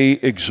 they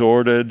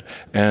exhorted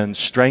and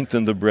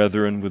strengthened the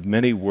brethren with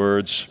many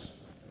words.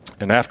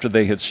 And after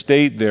they had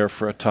stayed there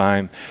for a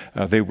time,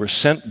 they were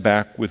sent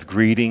back with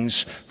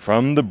greetings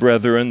from the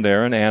brethren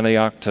there in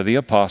Antioch to the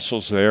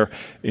apostles there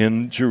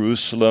in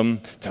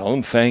Jerusalem. Tell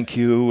them thank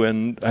you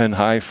and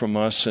hi from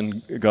us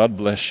and God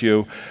bless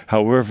you.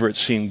 However, it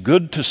seemed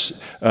good to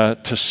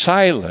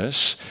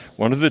Silas,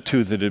 one of the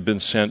two that had been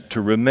sent,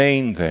 to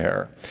remain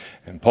there.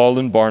 And Paul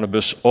and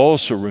Barnabas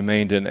also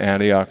remained in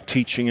Antioch,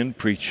 teaching and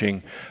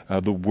preaching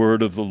the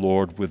word of the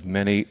Lord with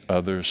many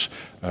others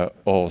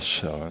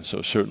also. And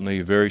so certainly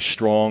a very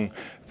strong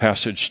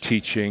passage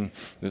teaching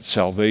that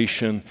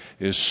salvation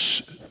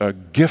is a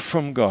gift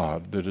from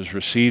God that is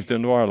received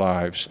into our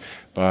lives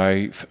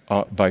by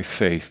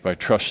faith, by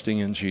trusting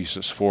in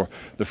Jesus for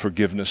the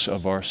forgiveness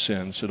of our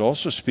sins. It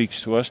also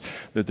speaks to us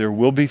that there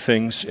will be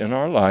things in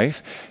our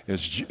life,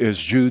 as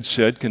Jude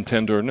said,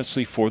 contend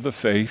earnestly for the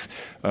faith,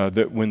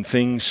 that when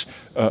things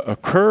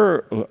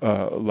occur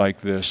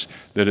like this,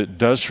 that it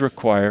does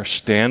require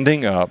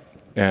standing up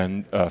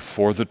and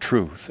for the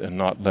truth and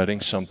not letting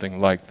something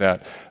like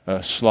that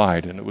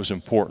slide. And it was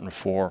important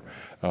for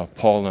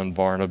Paul and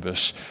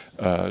Barnabas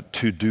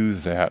to do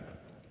that.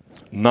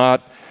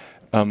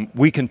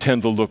 We can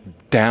tend to look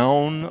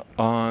down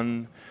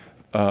on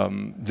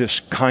this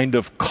kind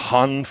of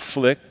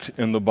conflict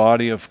in the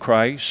body of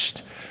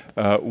Christ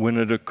when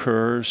it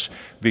occurs,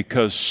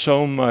 because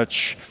so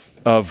much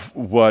of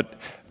what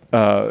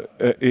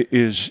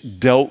is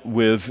dealt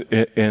with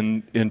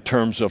in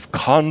terms of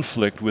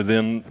conflict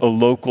within a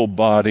local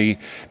body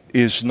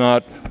is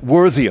not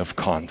worthy of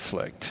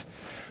conflict.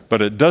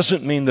 But it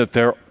doesn't mean that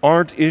there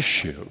aren't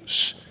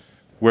issues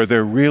where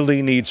there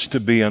really needs to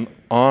be an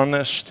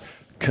honest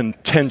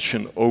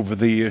contention over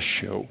the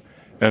issue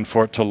and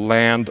for it to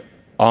land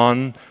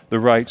on the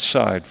right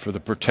side for the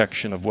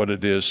protection of what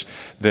it is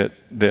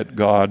that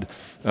God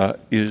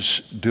is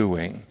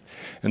doing.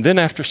 And then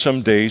after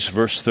some days,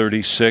 verse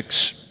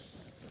 36,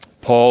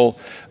 Paul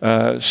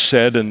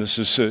said, and this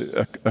is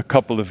a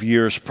couple of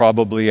years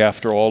probably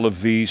after all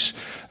of these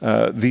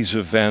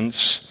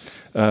events,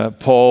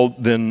 Paul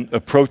then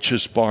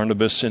approaches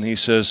Barnabas and he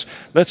says,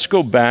 let's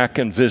go back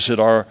and visit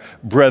our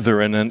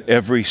brethren in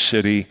every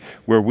city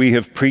where we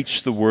have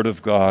preached the word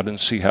of God and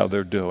see how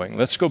they're doing.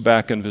 Let's go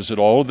back and visit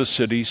all of the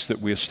cities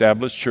that we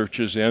established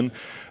churches in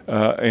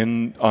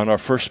on our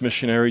first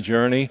missionary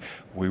journey.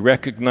 We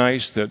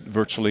recognized that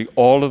virtually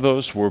all of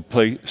those were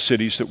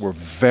cities that were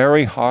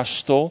very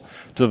hostile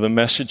to the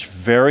message,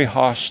 very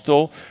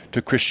hostile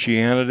to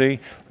Christianity.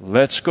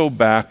 Let's go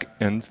back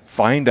and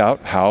find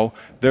out how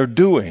they're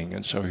doing.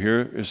 And so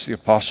here is the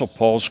Apostle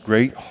Paul's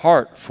great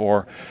heart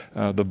for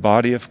the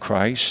body of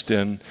Christ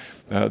and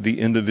the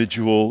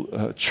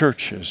individual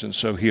churches. And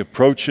so he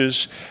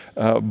approaches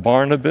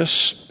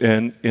Barnabas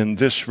in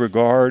this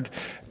regard.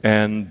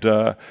 And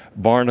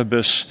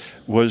Barnabas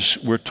was,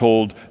 we're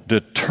told,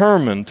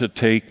 determined to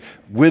take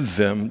with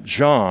them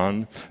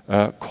John,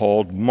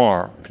 called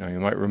Mark. Now,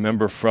 you might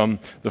remember from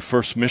the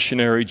first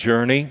missionary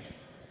journey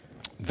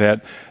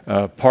that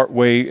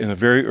partway in the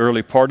very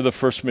early part of the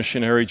first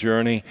missionary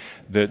journey,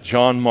 that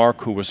John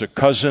Mark, who was a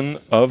cousin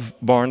of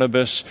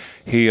Barnabas,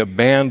 he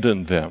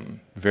abandoned them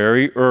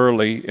very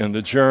early in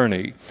the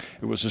journey.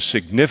 It was a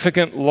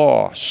significant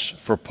loss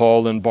for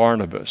Paul and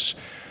Barnabas.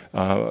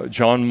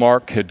 John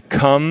Mark had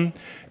come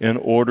in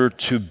order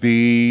to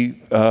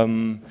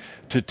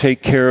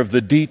take care of the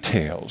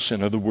details.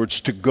 In other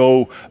words, to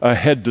go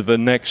ahead to the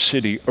next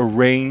city,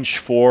 arrange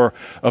for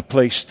a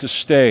place to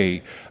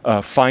stay,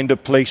 find a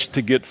place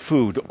to get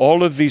food.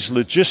 All of these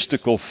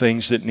logistical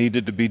things that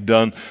needed to be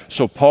done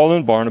so Paul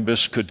and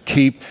Barnabas could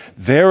keep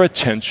their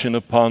attention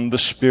upon the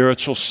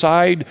spiritual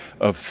side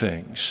of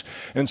things.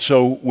 And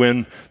so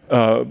when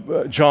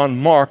John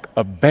Mark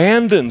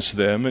abandons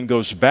them and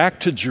goes back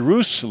to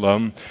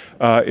Jerusalem,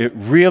 it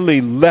really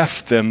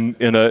left them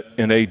in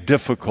a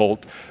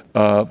difficult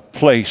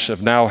place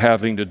of now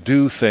having to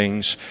do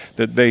things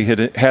that they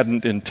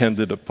hadn't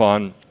intended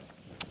upon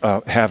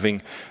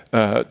having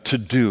to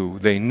do.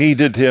 They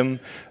needed him.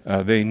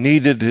 They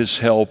needed his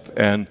help,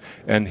 and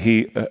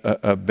he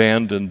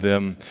abandoned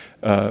them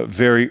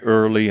very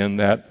early in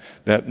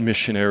that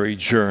missionary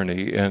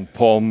journey. And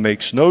Paul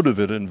makes note of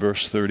it in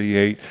verse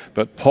 38.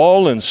 But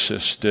Paul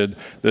insisted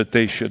that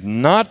they should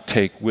not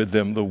take with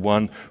them the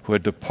one who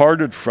had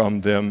departed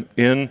from them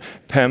in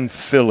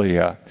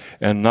Pamphylia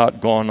and not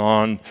gone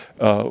on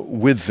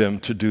with them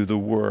to do the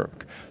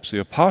work. So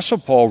the Apostle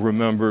Paul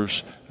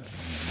remembers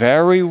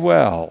very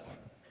well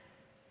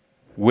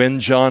when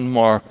John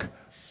Mark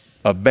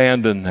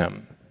abandoned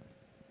them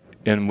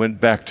and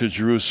went back to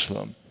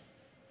Jerusalem.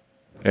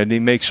 And he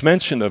makes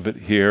mention of it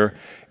here,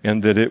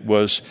 and that it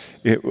was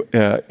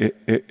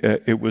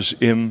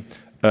in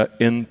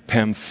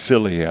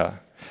Pamphylia.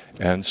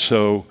 And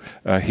so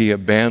he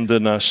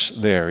abandoned us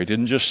there. He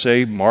didn't just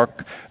say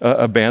Mark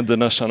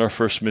abandoned us on our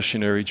first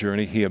missionary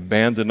journey. He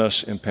abandoned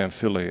us in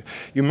Pamphylia.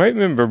 You might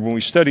remember when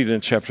we studied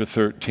in chapter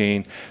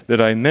 13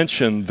 that I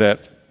mentioned that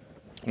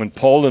when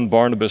Paul and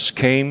Barnabas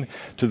came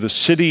to the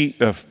city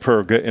of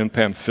Perga in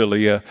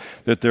Pamphylia,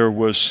 that there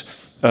was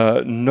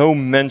no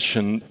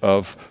mention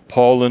of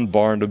Paul and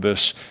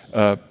Barnabas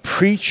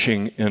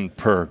preaching in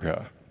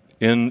Perga,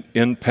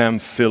 in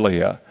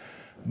Pamphylia,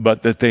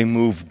 but that they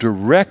moved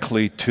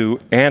directly to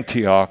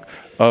Antioch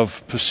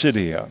of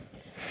Pisidia.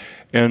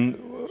 And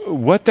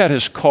what that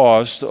has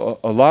caused a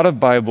lot of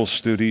Bible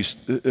students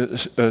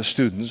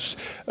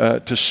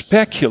to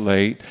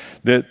speculate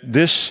that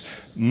this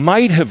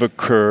might have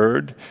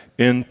occurred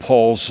in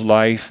Paul's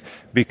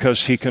life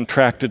because he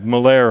contracted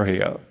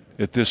malaria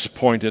at this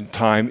point in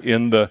time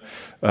in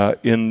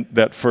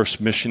that first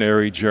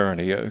missionary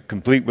journey,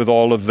 complete with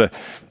all of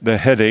the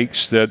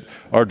headaches that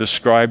are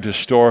described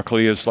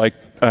historically as like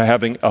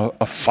having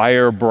a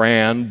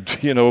firebrand,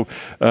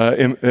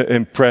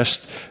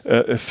 thrust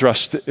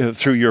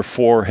through your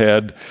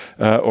forehead,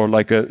 or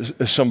like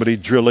somebody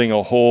drilling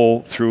a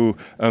hole through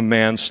a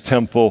man's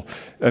temple.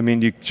 I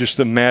mean, you just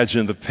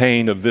imagine the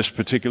pain of this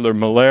particular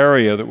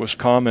malaria that was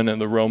common in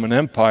the Roman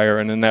Empire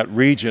and in that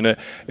region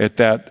at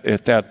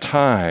that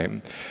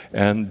time.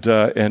 And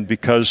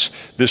because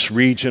this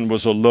region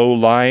was a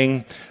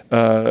low-lying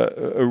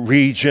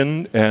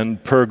region,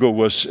 and Perga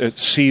was at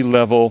sea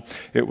level,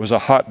 it was a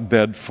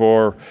hotbed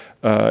for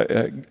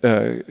getting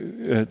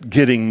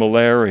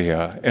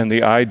malaria. And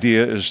the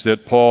idea is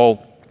that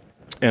Paul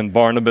and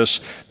Barnabas,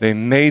 they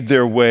made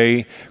their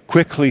way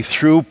quickly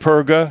through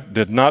Perga,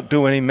 did not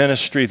do any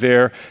ministry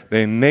there.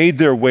 They made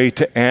their way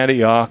to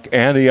Antioch.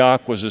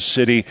 Antioch was a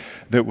city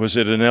that was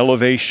at an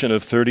elevation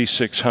of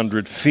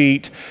 3,600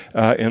 feet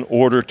in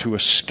order to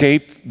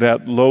escape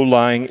that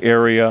low-lying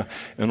area,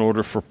 in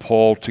order for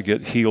Paul to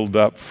get healed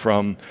up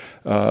from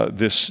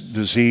this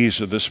disease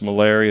or this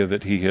malaria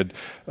that he had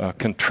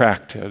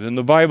contracted. In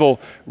the Bible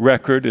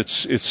record,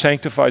 it's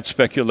sanctified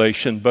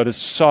speculation, but it's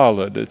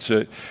solid.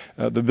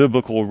 The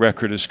biblical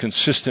record is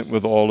consistent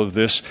with all of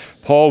this.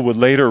 Paul would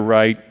later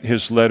write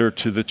his letter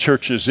to the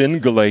churches in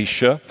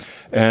Galatia,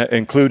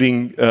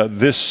 including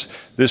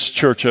this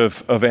church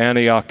of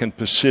Antioch and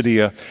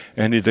Pisidia,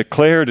 and he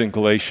declared in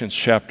Galatians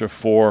chapter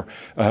 4,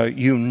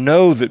 you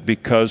know that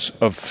because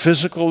of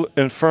physical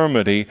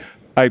infirmity,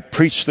 I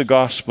preached the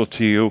gospel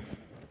to you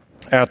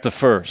at the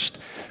first.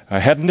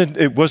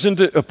 It wasn't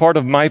a part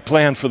of my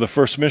plan for the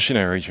first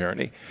missionary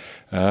journey.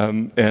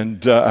 It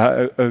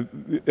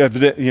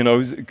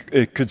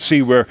could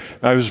see where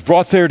I was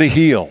brought there to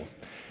heal.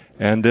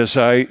 And as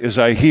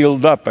I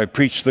healed up, I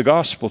preached the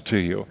gospel to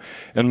you.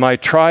 And my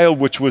trial,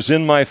 which was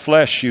in my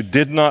flesh, you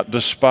did not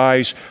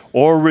despise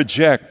or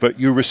reject, but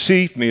you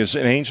received me as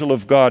an angel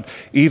of God,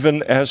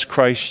 even as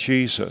Christ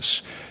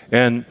Jesus.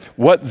 And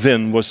what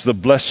then was the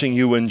blessing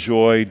you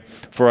enjoyed?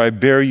 For I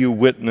bear you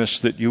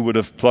witness that you would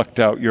have plucked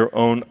out your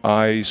own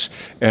eyes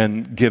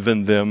and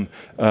given them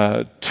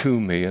to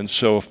me. And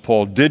so if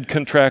Paul did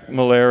contract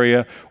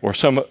malaria or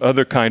some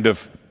other kind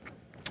of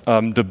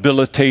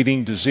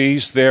debilitating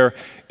disease there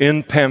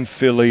in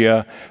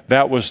Pamphylia,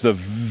 that was the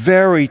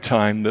very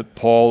time that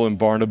Paul and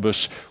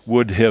Barnabas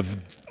would have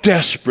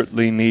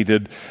desperately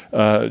needed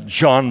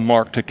John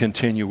Mark to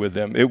continue with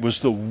them. It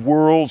was the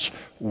world's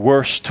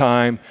worst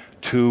time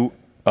to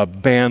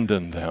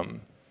abandon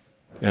them.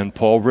 And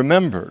Paul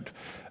remembered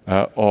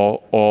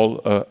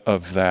all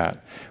of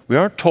that. We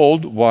aren't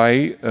told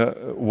why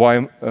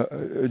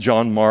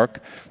John Mark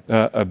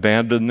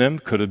abandoned them.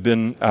 Could have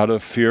been out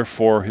of fear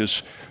for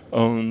his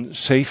own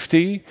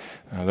safety.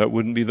 That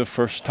wouldn't be the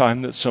first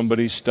time that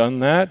somebody's done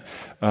that.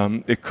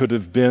 It could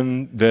have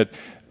been that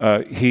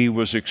he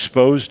was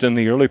exposed in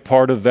the early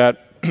part of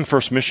that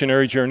first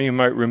missionary journey, you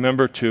might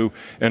remember, to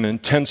an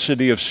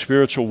intensity of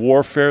spiritual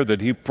warfare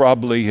that he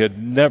probably had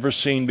never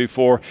seen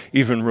before,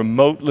 even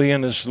remotely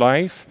in his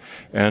life,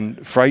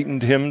 and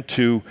frightened him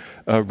to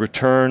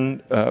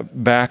return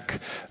back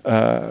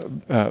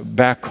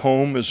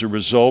home as a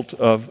result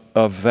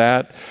of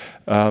that.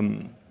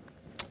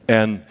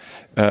 And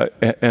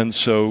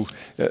so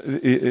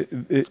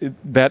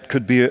that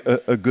could be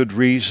a good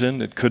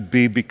reason. It could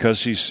be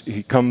because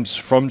he comes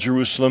from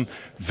Jerusalem,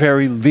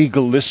 very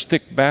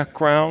legalistic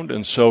background,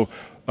 and so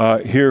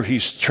here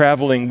he's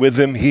traveling with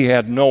him. He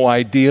had no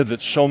idea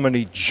that so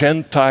many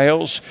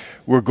Gentiles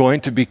were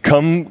going to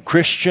become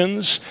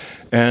Christians,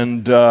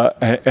 and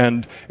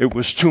it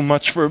was too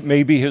much for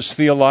maybe his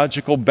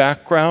theological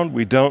background.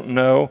 We don't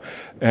know,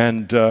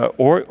 and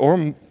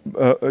or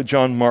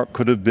John Mark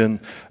could have been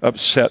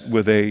upset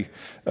with a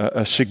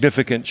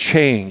significant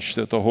change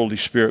that the Holy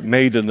Spirit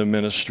made in the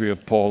ministry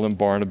of Paul and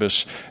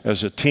Barnabas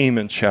as a team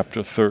in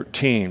chapter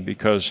 13,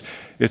 because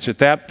it's at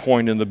that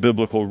point in the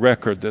biblical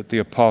record that the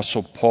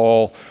Apostle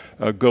Paul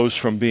goes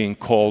from being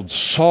called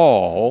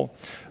Saul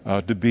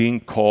to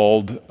being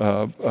called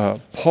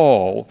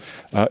Paul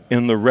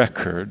in the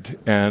record.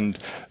 And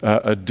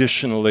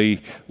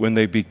additionally, when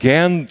they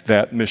began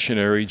that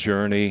missionary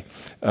journey,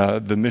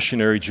 the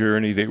missionary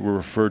journey they were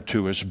referred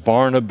to as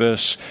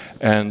Barnabas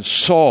and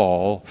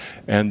Saul,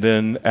 and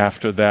then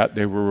after that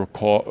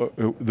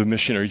the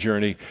missionary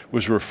journey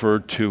was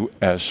referred to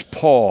as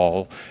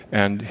Paul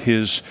and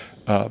his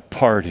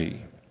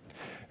party.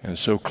 And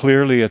so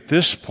clearly at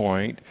this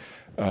point,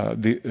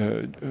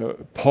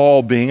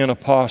 Paul being an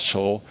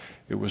apostle,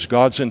 it was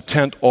God's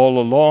intent all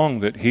along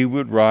that he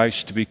would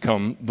rise to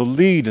become the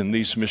lead in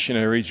these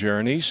missionary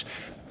journeys,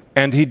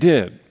 and he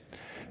did.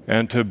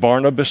 And to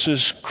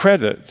Barnabas's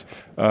credit,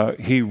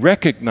 he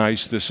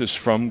recognized this as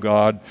from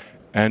God,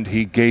 and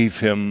he gave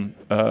him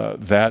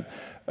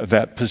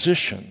that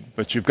position.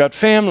 But you've got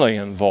family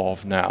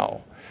involved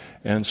now,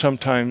 and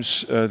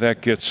sometimes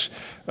that gets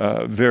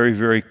very,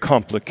 very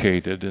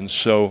complicated, and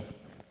so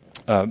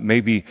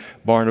maybe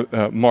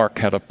Mark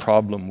had a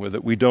problem with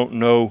it. We don't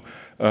know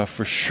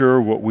for sure.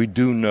 What we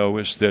do know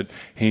is that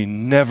he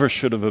never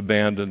should have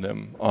abandoned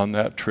them on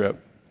that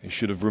trip. He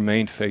should have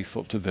remained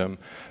faithful to them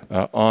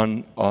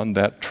on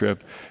that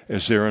trip,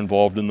 as they're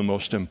involved in the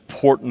most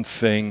important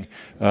thing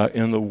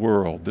in the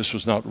world. This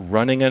was not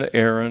running an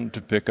errand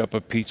to pick up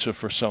a pizza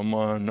for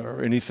someone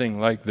or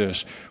anything like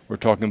this. We're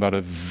talking about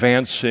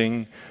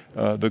advancing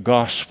the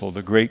gospel,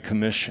 the Great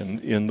Commission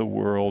in the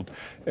world,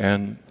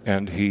 and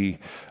he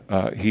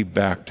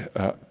backed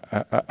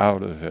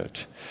out of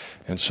it.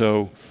 And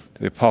so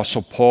the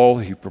Apostle Paul,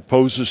 he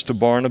proposes to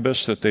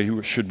Barnabas that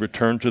they should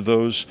return to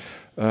those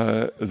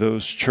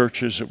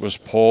churches. It was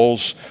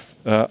Paul's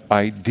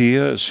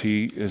idea as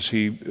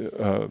he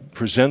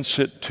presents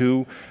it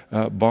to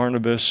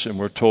Barnabas, and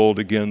we're told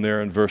again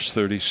there in verse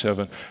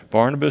 37,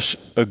 Barnabas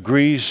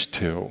agrees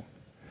to,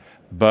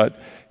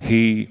 but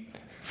he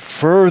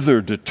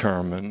further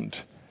determined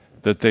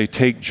that they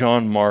take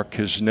John Mark,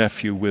 his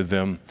nephew, with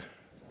them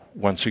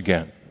once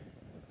again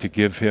to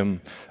give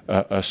him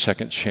a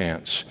second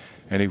chance.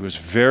 And he was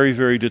very,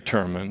 very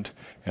determined,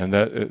 and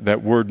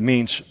that word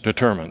means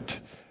determined.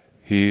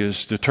 He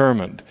is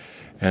determined.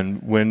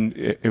 And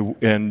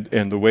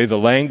and the way the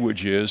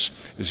language is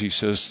he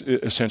says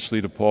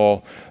essentially to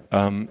Paul,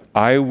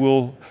 I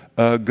will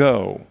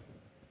go,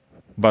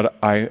 but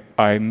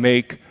I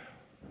make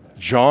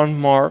John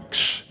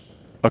Mark's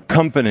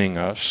accompanying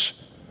us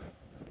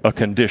a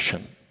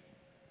condition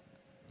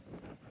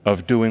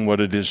of doing what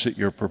it is that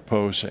you're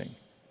proposing.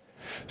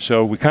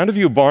 So we kind of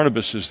view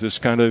Barnabas as this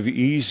kind of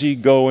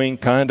easygoing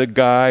kind of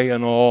guy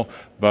and all,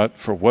 but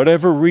for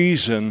whatever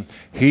reason,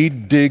 he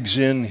digs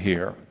in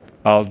here.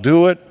 I'll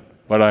do it,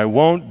 but I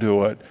won't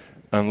do it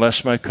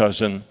unless my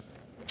cousin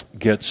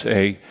gets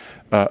a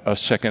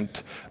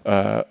second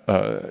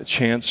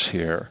chance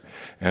here.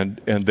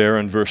 And there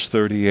in verse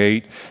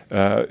 38,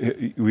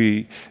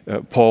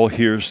 Paul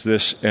hears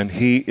this, and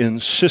he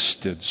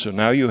insisted. So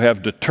now you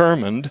have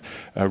determined,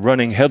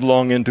 running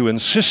headlong into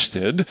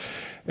insisted,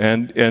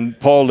 and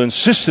Paul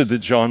insisted that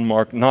John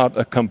Mark not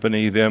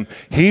accompany them.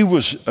 He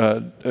was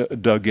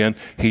dug in.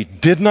 He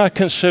did not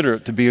consider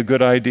it to be a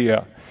good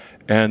idea.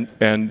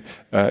 And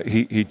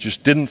he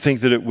just didn't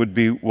think that it would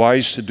be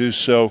wise to do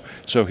so,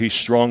 so he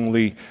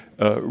strongly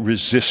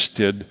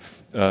resisted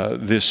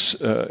this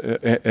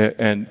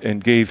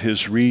and gave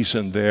his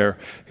reason there.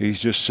 He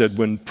just said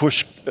when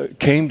push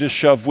came to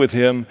shove with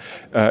him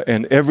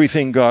and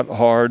everything got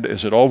hard,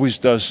 as it always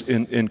does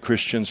in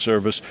Christian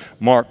service,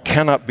 Mark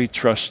cannot be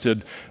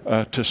trusted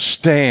to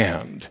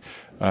stand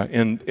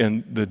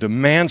in the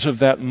demands of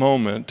that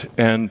moment,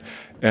 and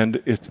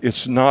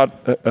it's not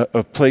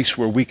a place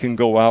where we can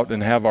go out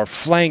and have our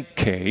flank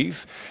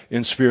cave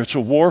in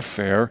spiritual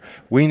warfare.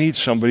 We need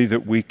somebody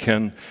that we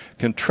can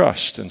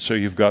trust. And so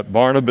you've got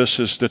Barnabas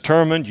is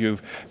determined.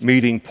 You've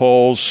meeting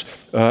Paul's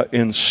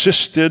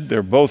insisted.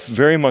 They're both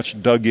very much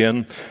dug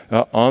in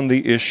on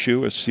the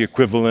issue. It's the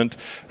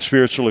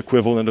spiritual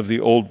equivalent of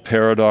the old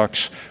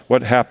paradox.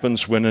 What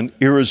happens when an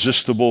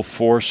irresistible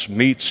force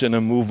meets an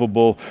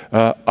immovable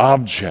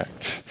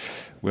object?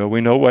 Well,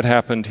 we know what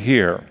happened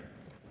here.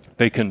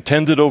 They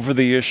contended over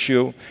the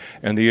issue,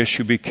 and the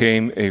issue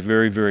became a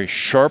very, very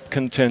sharp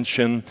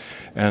contention.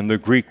 And the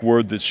Greek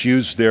word that's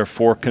used there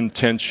for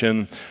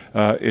contention,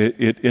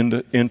 it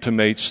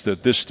intimates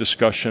that this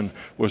discussion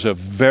was a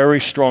very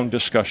strong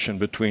discussion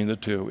between the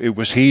two. It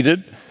was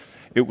heated,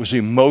 it was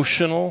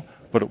emotional,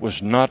 but it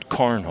was not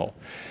carnal.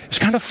 It's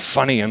kind of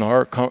funny in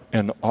our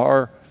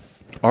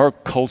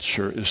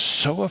culture is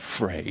so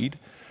afraid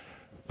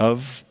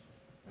of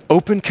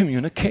open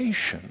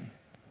communication,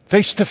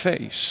 face to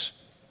face.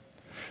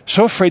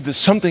 So afraid that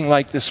something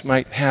like this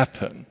might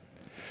happen.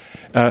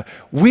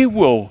 We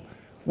will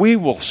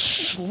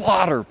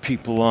slaughter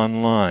people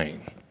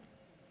online.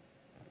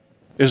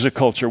 As a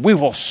culture, we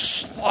will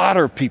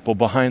slaughter people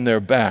behind their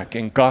back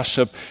and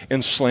gossip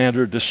and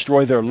slander,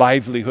 destroy their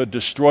livelihood,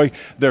 destroy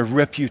their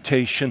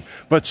reputation.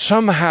 But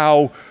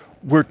somehow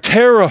we're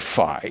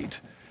terrified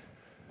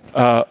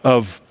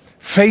of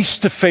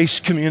face-to-face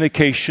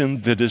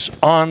communication that is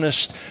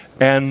honest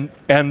and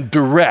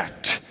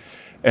direct.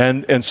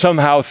 And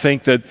somehow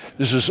think that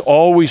this is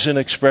always an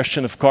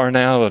expression of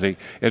carnality.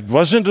 It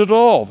wasn't at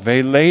all.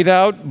 They laid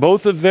out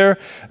both of their,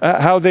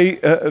 how they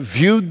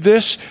viewed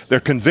this. Their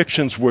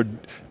convictions were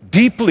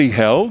deeply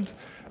held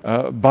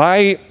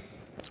by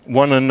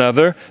one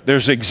another.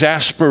 There's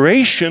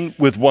exasperation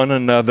with one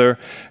another,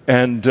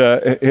 and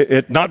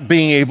it not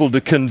being able to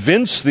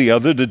convince the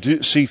other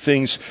to see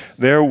things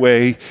their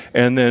way,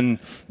 and then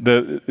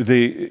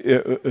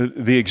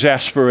the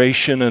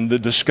exasperation and the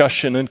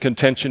discussion and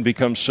contention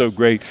becomes so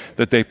great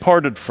that they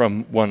parted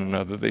from one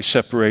another. They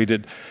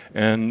separated,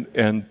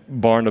 and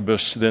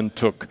Barnabas then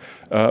took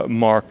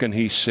Mark, and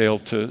he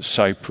sailed to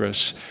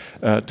Cyprus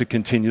to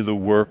continue the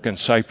work. And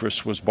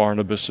Cyprus was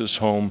Barnabas's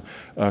home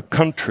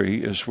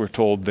country, as we're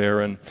told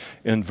there in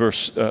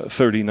verse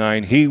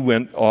 39. He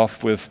went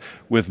off with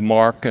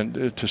Mark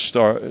and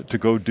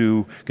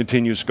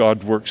continues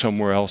God's work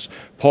somewhere else.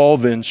 Paul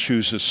then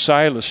chooses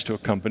Silas to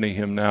accompany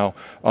him now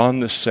on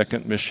this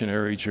second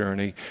missionary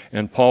journey.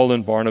 And Paul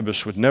and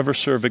Barnabas would never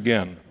serve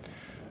again.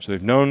 So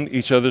they've known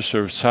each other,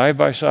 served side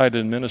by side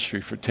in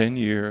ministry for 10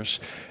 years,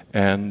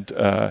 and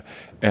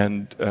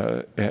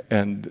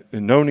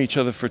known each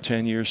other for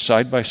 10 years,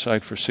 side by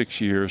side for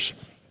 6 years,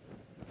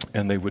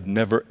 and they would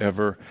never,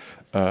 ever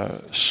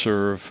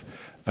serve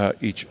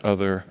each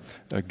other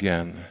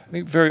again. I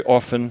think very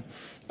often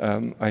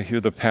I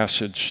hear the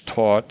passage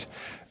taught,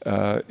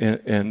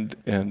 and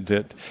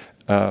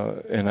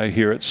I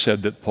hear it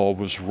said that Paul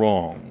was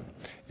wrong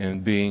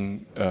in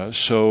being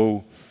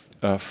so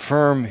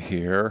firm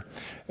here,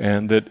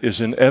 and that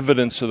is an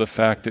evidence of the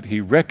fact that he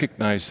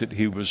recognized that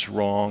he was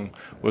wrong,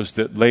 was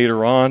that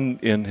later on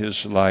in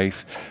his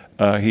life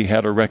he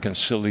had a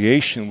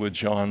reconciliation with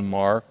John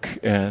Mark,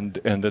 and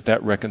that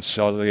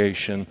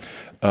reconciliation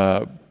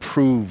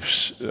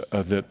proves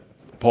that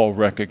Paul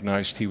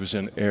recognized he was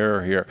in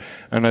error here.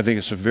 And I think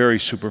it's a very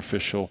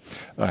superficial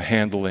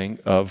handling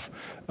of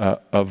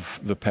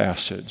the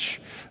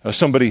passage.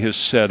 Somebody has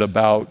said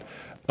about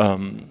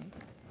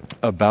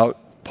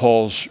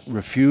Paul's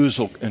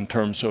refusal in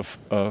terms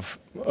of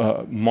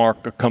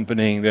Mark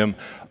accompanying them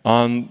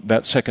on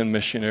that second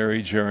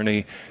missionary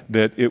journey,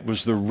 that it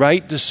was the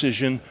right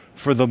decision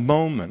for the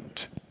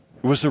moment.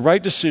 It was the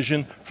right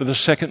decision for the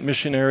second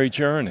missionary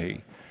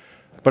journey,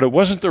 but it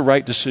wasn't the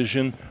right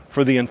decision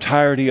for the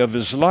entirety of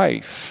his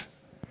life.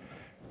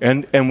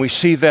 And we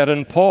see that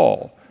in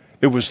Paul.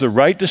 It was the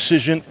right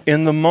decision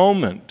in the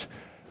moment,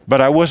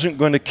 but I wasn't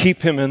going to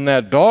keep him in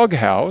that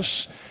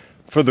doghouse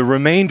for the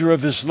remainder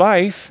of his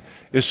life.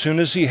 As soon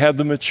as he had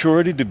the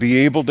maturity to be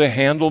able to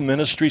handle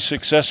ministry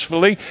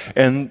successfully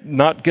and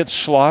not get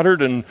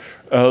slaughtered, and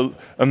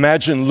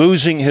imagine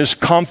losing his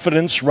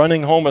confidence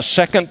running home a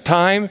second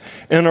time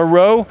in a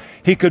row,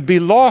 he could be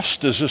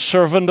lost as a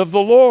servant of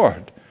the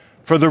Lord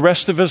for the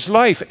rest of his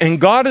life.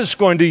 And God is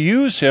going to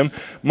use him.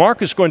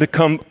 Mark is going to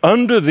come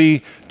under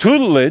the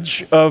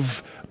tutelage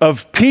of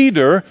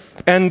Peter,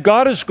 and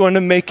God is going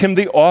to make him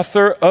the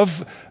author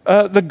of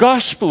the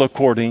gospel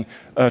according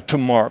to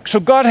Mark. So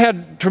God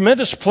had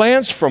tremendous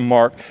plans for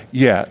Mark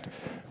yet,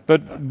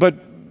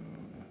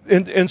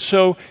 and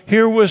so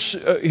here was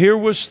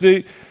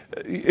the,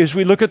 as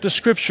we look at the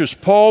scriptures,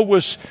 Paul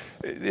was.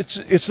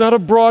 It's not a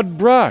broad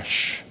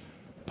brush.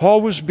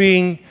 Paul was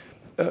being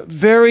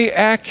very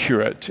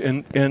accurate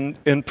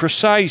and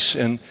precise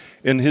in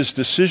his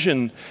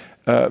decision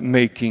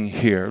making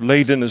here.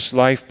 Late in his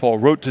life, Paul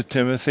wrote to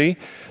Timothy,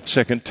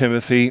 2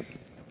 Timothy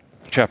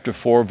chapter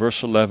 4,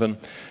 verse 11,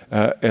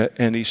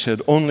 and he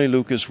said, "Only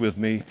Luke is with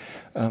me.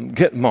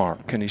 Get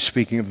Mark," and he's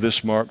speaking of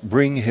this Mark,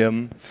 "bring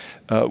him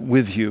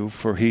with you,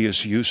 for he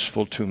is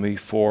useful to me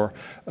for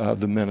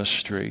the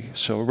ministry."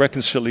 So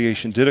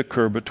reconciliation did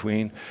occur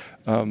between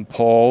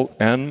Paul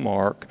and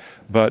Mark,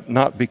 but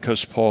not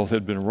because Paul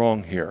had been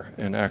wrong here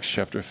in Acts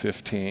chapter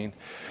 15.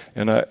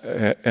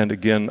 And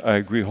again, I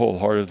agree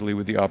wholeheartedly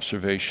with the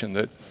observation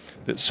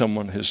that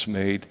someone has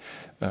made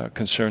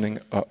concerning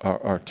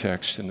our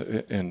text, and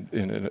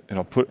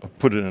I'll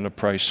put it in a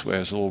price way,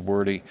 as a little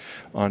wordy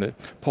on it.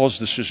 Paul's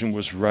decision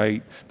was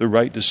right, the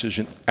right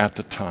decision at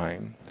the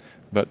time,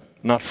 but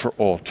not for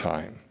all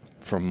time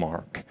for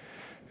Mark.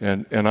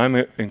 And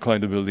I'm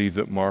inclined to believe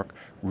that Mark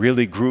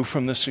really grew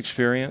from this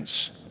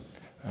experience,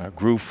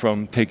 grew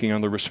from taking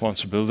on the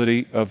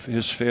responsibility of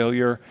his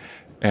failure,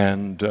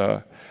 and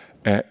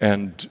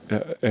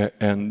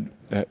and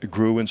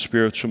grew in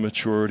spiritual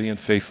maturity and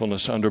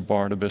faithfulness under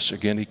Barnabas.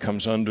 Again, he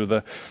comes under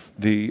the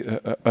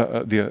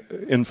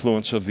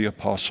influence of the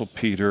Apostle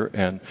Peter,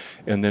 and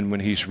then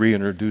when he's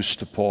reintroduced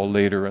to Paul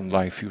later in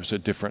life, he was a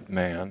different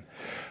man.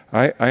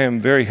 I am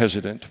very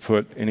hesitant to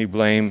put any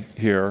blame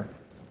here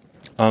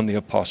on the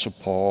Apostle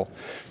Paul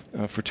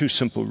for two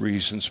simple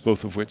reasons,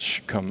 both of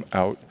which come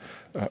out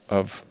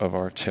of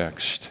our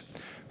text.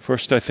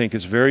 First, I think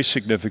it's very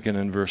significant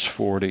in verse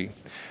 40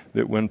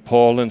 that when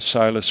Paul and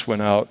Silas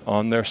went out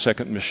on their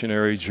second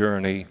missionary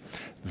journey,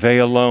 they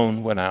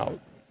alone went out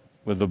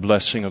with the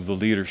blessing of the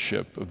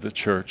leadership of the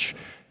church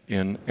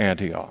in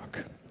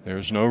Antioch.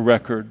 There's no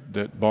record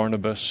that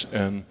Barnabas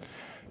and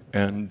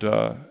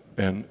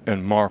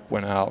Mark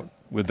went out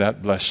with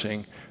that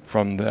blessing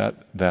from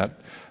that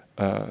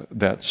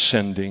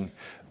sending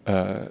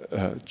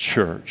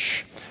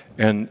church.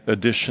 And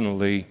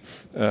additionally,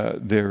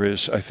 there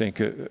is, I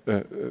think,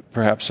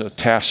 perhaps a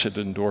tacit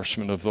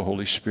endorsement of the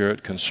Holy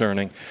Spirit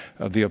concerning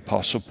the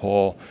Apostle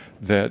Paul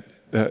that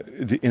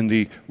in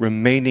the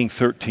remaining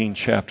 13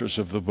 chapters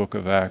of the book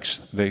of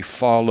Acts, they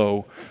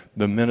follow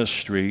the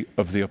ministry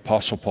of the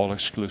Apostle Paul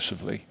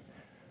exclusively.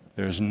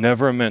 There's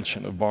never a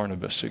mention of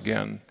Barnabas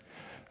again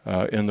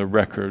in the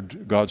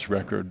record, God's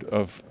record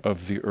of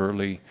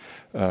the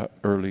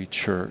early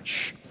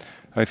church.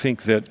 I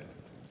think that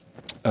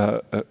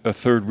a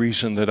third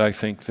reason that I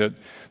think that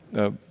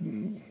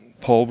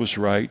Paul was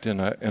right,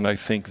 and I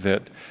think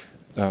that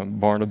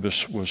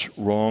Barnabas was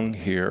wrong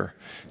here,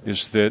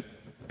 is that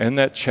in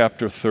that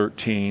chapter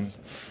 13,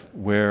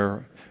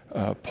 where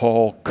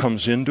Paul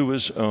comes into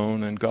his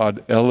own and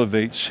God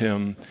elevates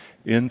him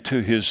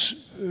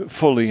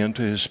fully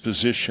into his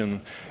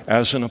position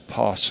as an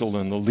apostle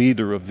and the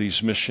leader of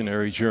these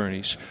missionary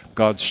journeys,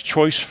 God's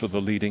choice for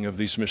the leading of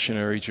these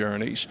missionary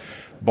journeys,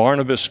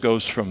 Barnabas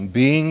goes from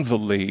being the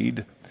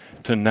lead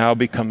to now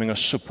becoming a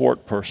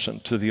support person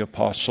to the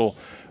apostle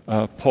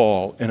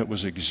Paul. And it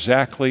was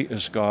exactly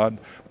as God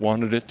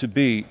wanted it to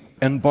be.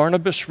 And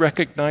Barnabas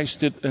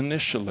recognized it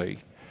initially.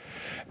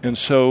 And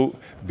so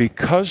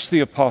because the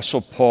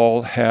apostle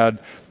Paul had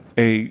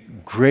a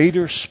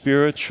greater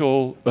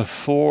spiritual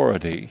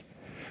authority,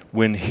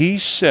 when he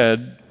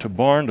said to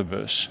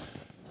Barnabas,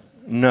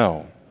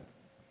 no,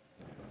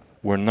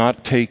 we're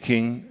not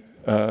taking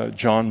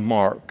John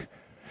Mark,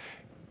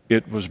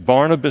 it was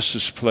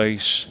Barnabas's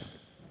place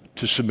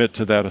to submit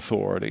to that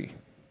authority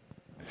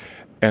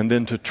and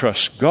then to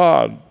trust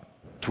God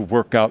to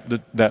work out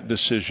that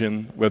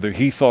decision, whether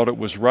he thought it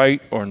was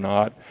right or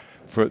not,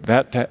 for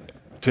that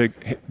to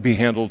be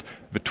handled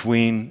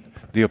between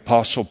the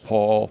Apostle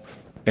Paul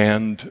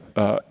and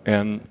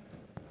the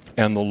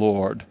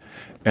Lord,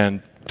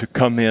 and to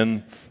come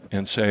in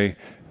and to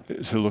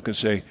look and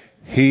say,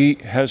 he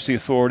has the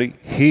authority,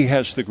 he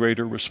has the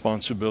greater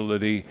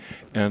responsibility,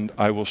 and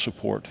I will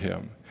support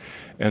him.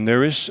 And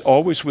there is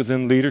always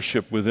within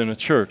leadership within a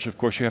church, of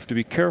course you have to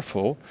be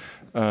careful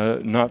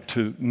not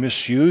to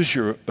misuse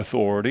your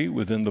authority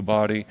within the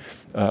body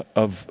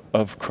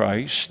of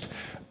Christ,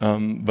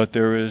 but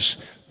there is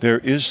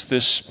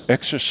this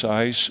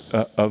exercise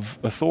of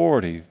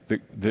authority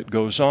that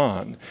goes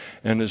on.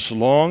 And as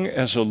long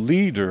as a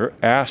leader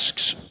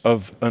asks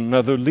of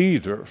another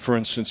leader, for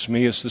instance,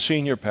 me as the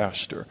senior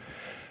pastor,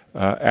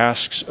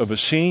 asks of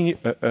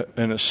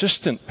an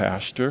assistant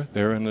pastor,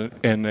 they're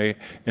in a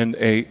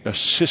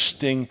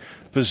assisting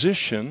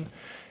position,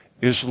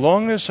 as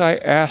long as I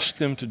ask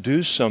them to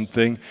do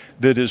something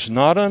that is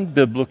not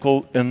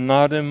unbiblical and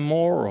not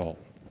immoral,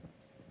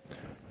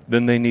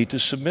 then they need to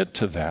submit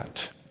to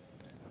that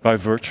by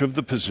virtue of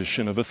the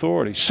position of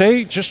authority.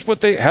 Say just what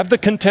they have, the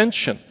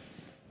contention,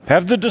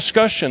 have the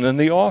discussion in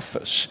the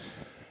office.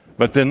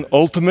 But then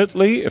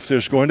ultimately, if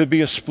there's going to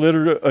be a split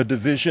or a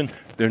division,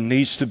 there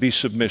needs to be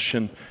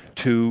submission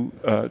to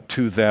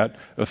that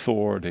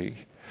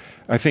authority.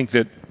 I think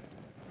that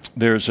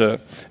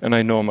and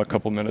I know I'm a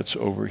couple minutes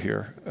over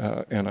here,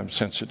 and I'm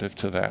sensitive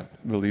to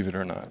that, believe it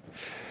or not.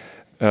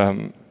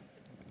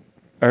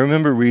 I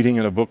remember reading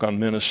in a book on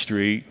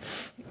ministry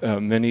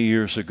many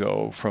years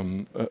ago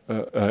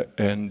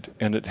and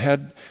it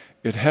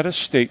had a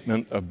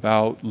statement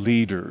about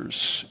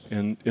leaders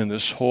in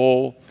this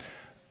whole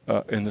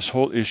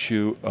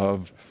issue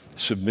of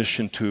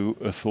submission to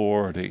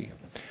authority.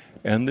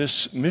 And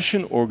this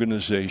mission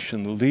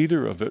organization, the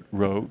leader of it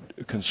wrote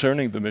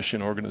concerning the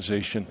mission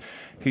organization,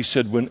 he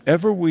said,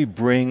 whenever we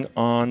bring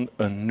on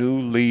a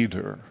new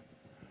leader,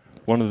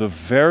 one of the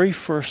very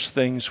first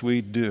things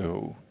we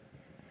do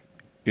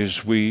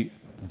is we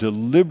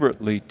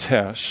deliberately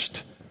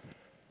test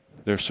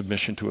their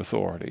submission to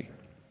authority.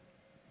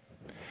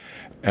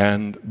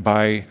 And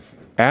by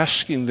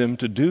asking them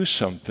to do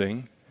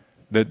something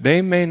that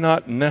they may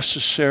not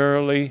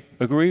necessarily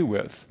agree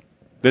with,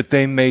 that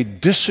they may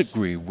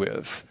disagree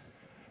with,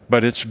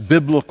 but it's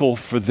biblical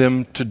for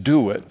them to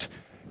do it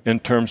in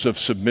terms of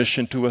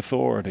submission to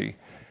authority.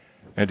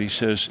 And he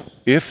says,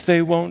 if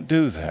they won't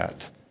do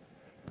that,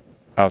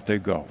 out they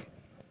go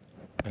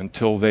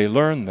until they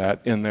learn that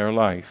in their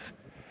life.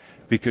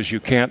 Because you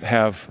can't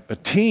have a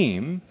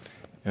team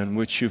in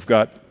which you've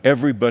got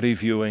everybody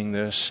viewing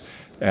this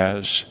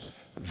as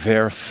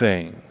their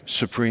thing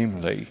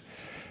supremely.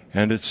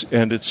 And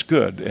it's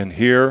good. And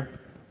here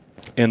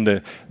in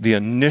the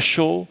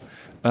initial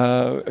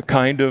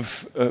kind of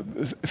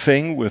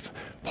thing with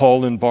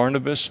Paul and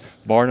Barnabas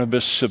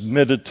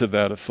submitted to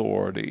that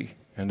authority,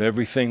 and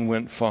everything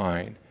went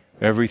fine.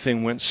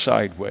 Everything went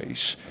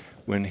sideways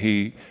when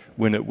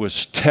it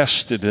was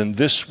tested in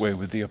this way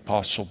with the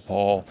Apostle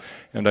Paul,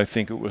 and I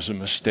think it was a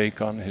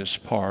mistake on his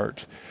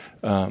part.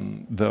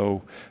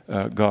 Though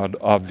God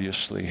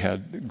obviously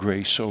had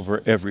grace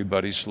over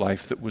everybody's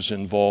life that was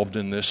involved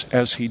in this,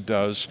 as he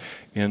does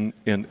in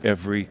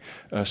every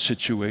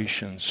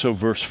situation. So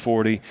verse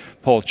 40,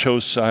 Paul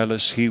chose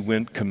Silas. He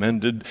went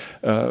commended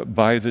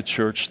by the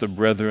church, the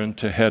brethren,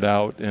 to head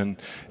out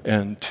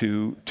and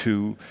to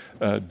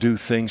do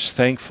things.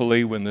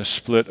 Thankfully, when the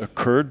split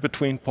occurred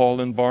between Paul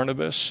and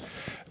Barnabas,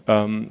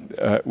 when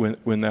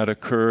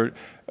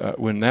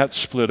that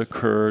split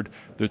occurred,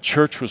 the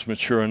church was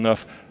mature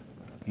enough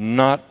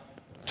not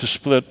to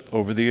split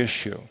over the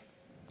issue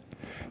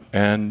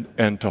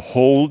and to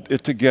hold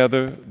it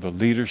together. The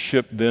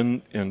leadership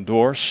then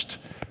endorsed,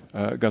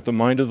 got the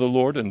mind of the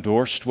Lord,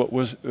 endorsed what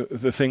was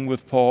the thing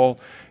with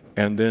Paul,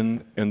 and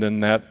then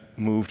that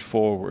moved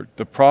forward.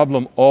 The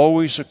problem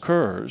always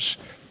occurs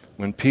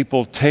when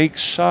people take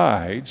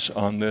sides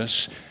on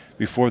this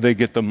before they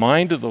get the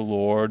mind of the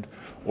Lord,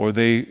 or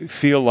they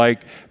feel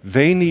like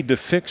they need to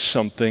fix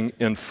something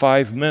in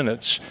 5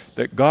 minutes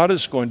that God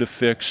is going to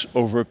fix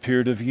over a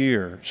period of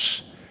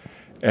years.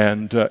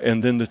 And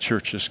then the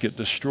churches get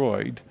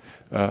destroyed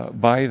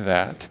by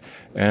that.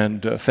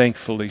 And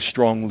thankfully,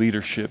 strong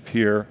leadership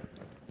here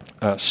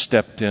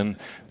stepped in,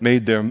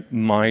 made their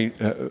mind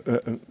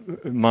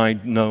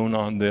known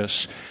on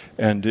this,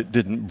 and it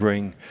didn't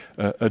bring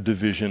a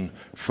division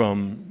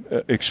from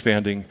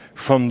expanding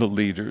from the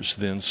leaders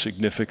then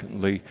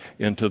significantly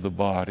into the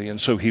body. And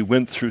so he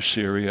went through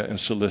Syria and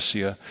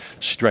Cilicia,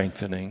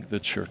 strengthening the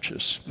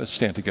churches. Let's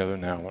stand together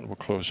now, and we'll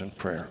close in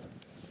prayer.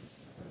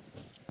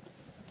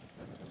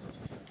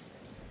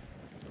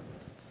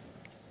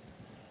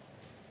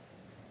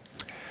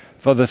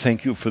 Father,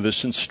 thank you for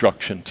this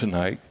instruction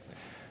tonight.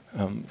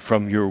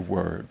 From your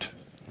word.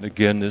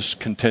 Again, this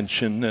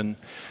contention and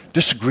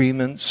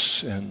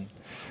disagreements and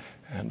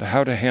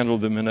how to handle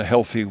them in a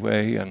healthy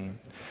way,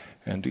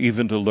 and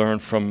even to learn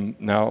from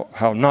now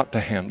how not to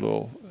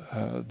handle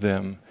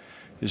them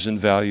is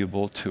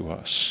invaluable to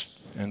us.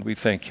 And we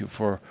thank you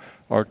for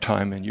our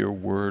time in your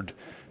word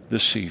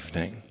this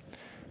evening.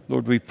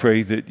 Lord, we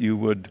pray that you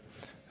would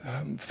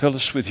fill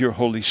us with your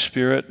Holy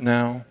Spirit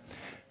now,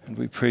 and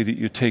we pray that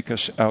you take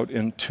us out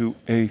into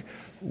a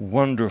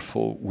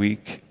wonderful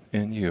week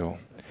in you.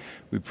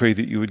 We pray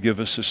that you would give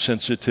us a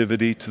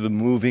sensitivity to the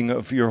moving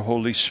of your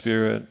Holy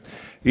Spirit,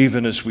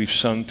 even as we've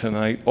sung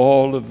tonight,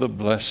 all of the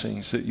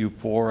blessings that you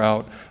pour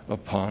out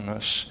upon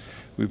us.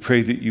 We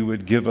pray that you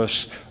would give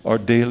us our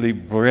daily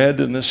bread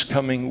in this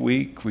coming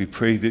week. We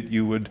pray that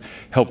you would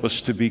help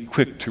us to be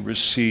quick to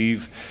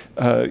receive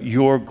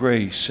your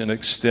grace and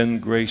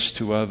extend grace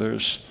to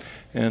others.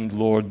 And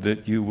Lord,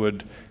 that you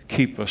would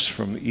keep us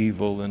from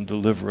evil and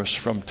deliver us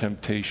from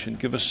temptation.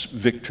 Give us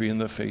victory in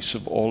the face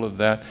of all of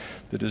that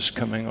is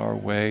coming our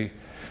way,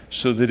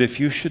 so that if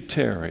you should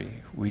tarry,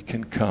 we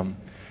can come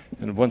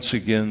and once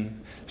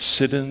again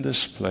sit in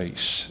this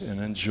place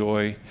and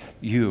enjoy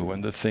you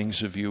and the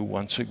things of you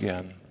once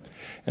again.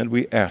 And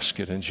we ask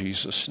it in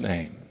Jesus'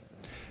 name.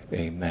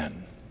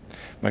 Amen.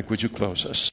 Mike, would you close us?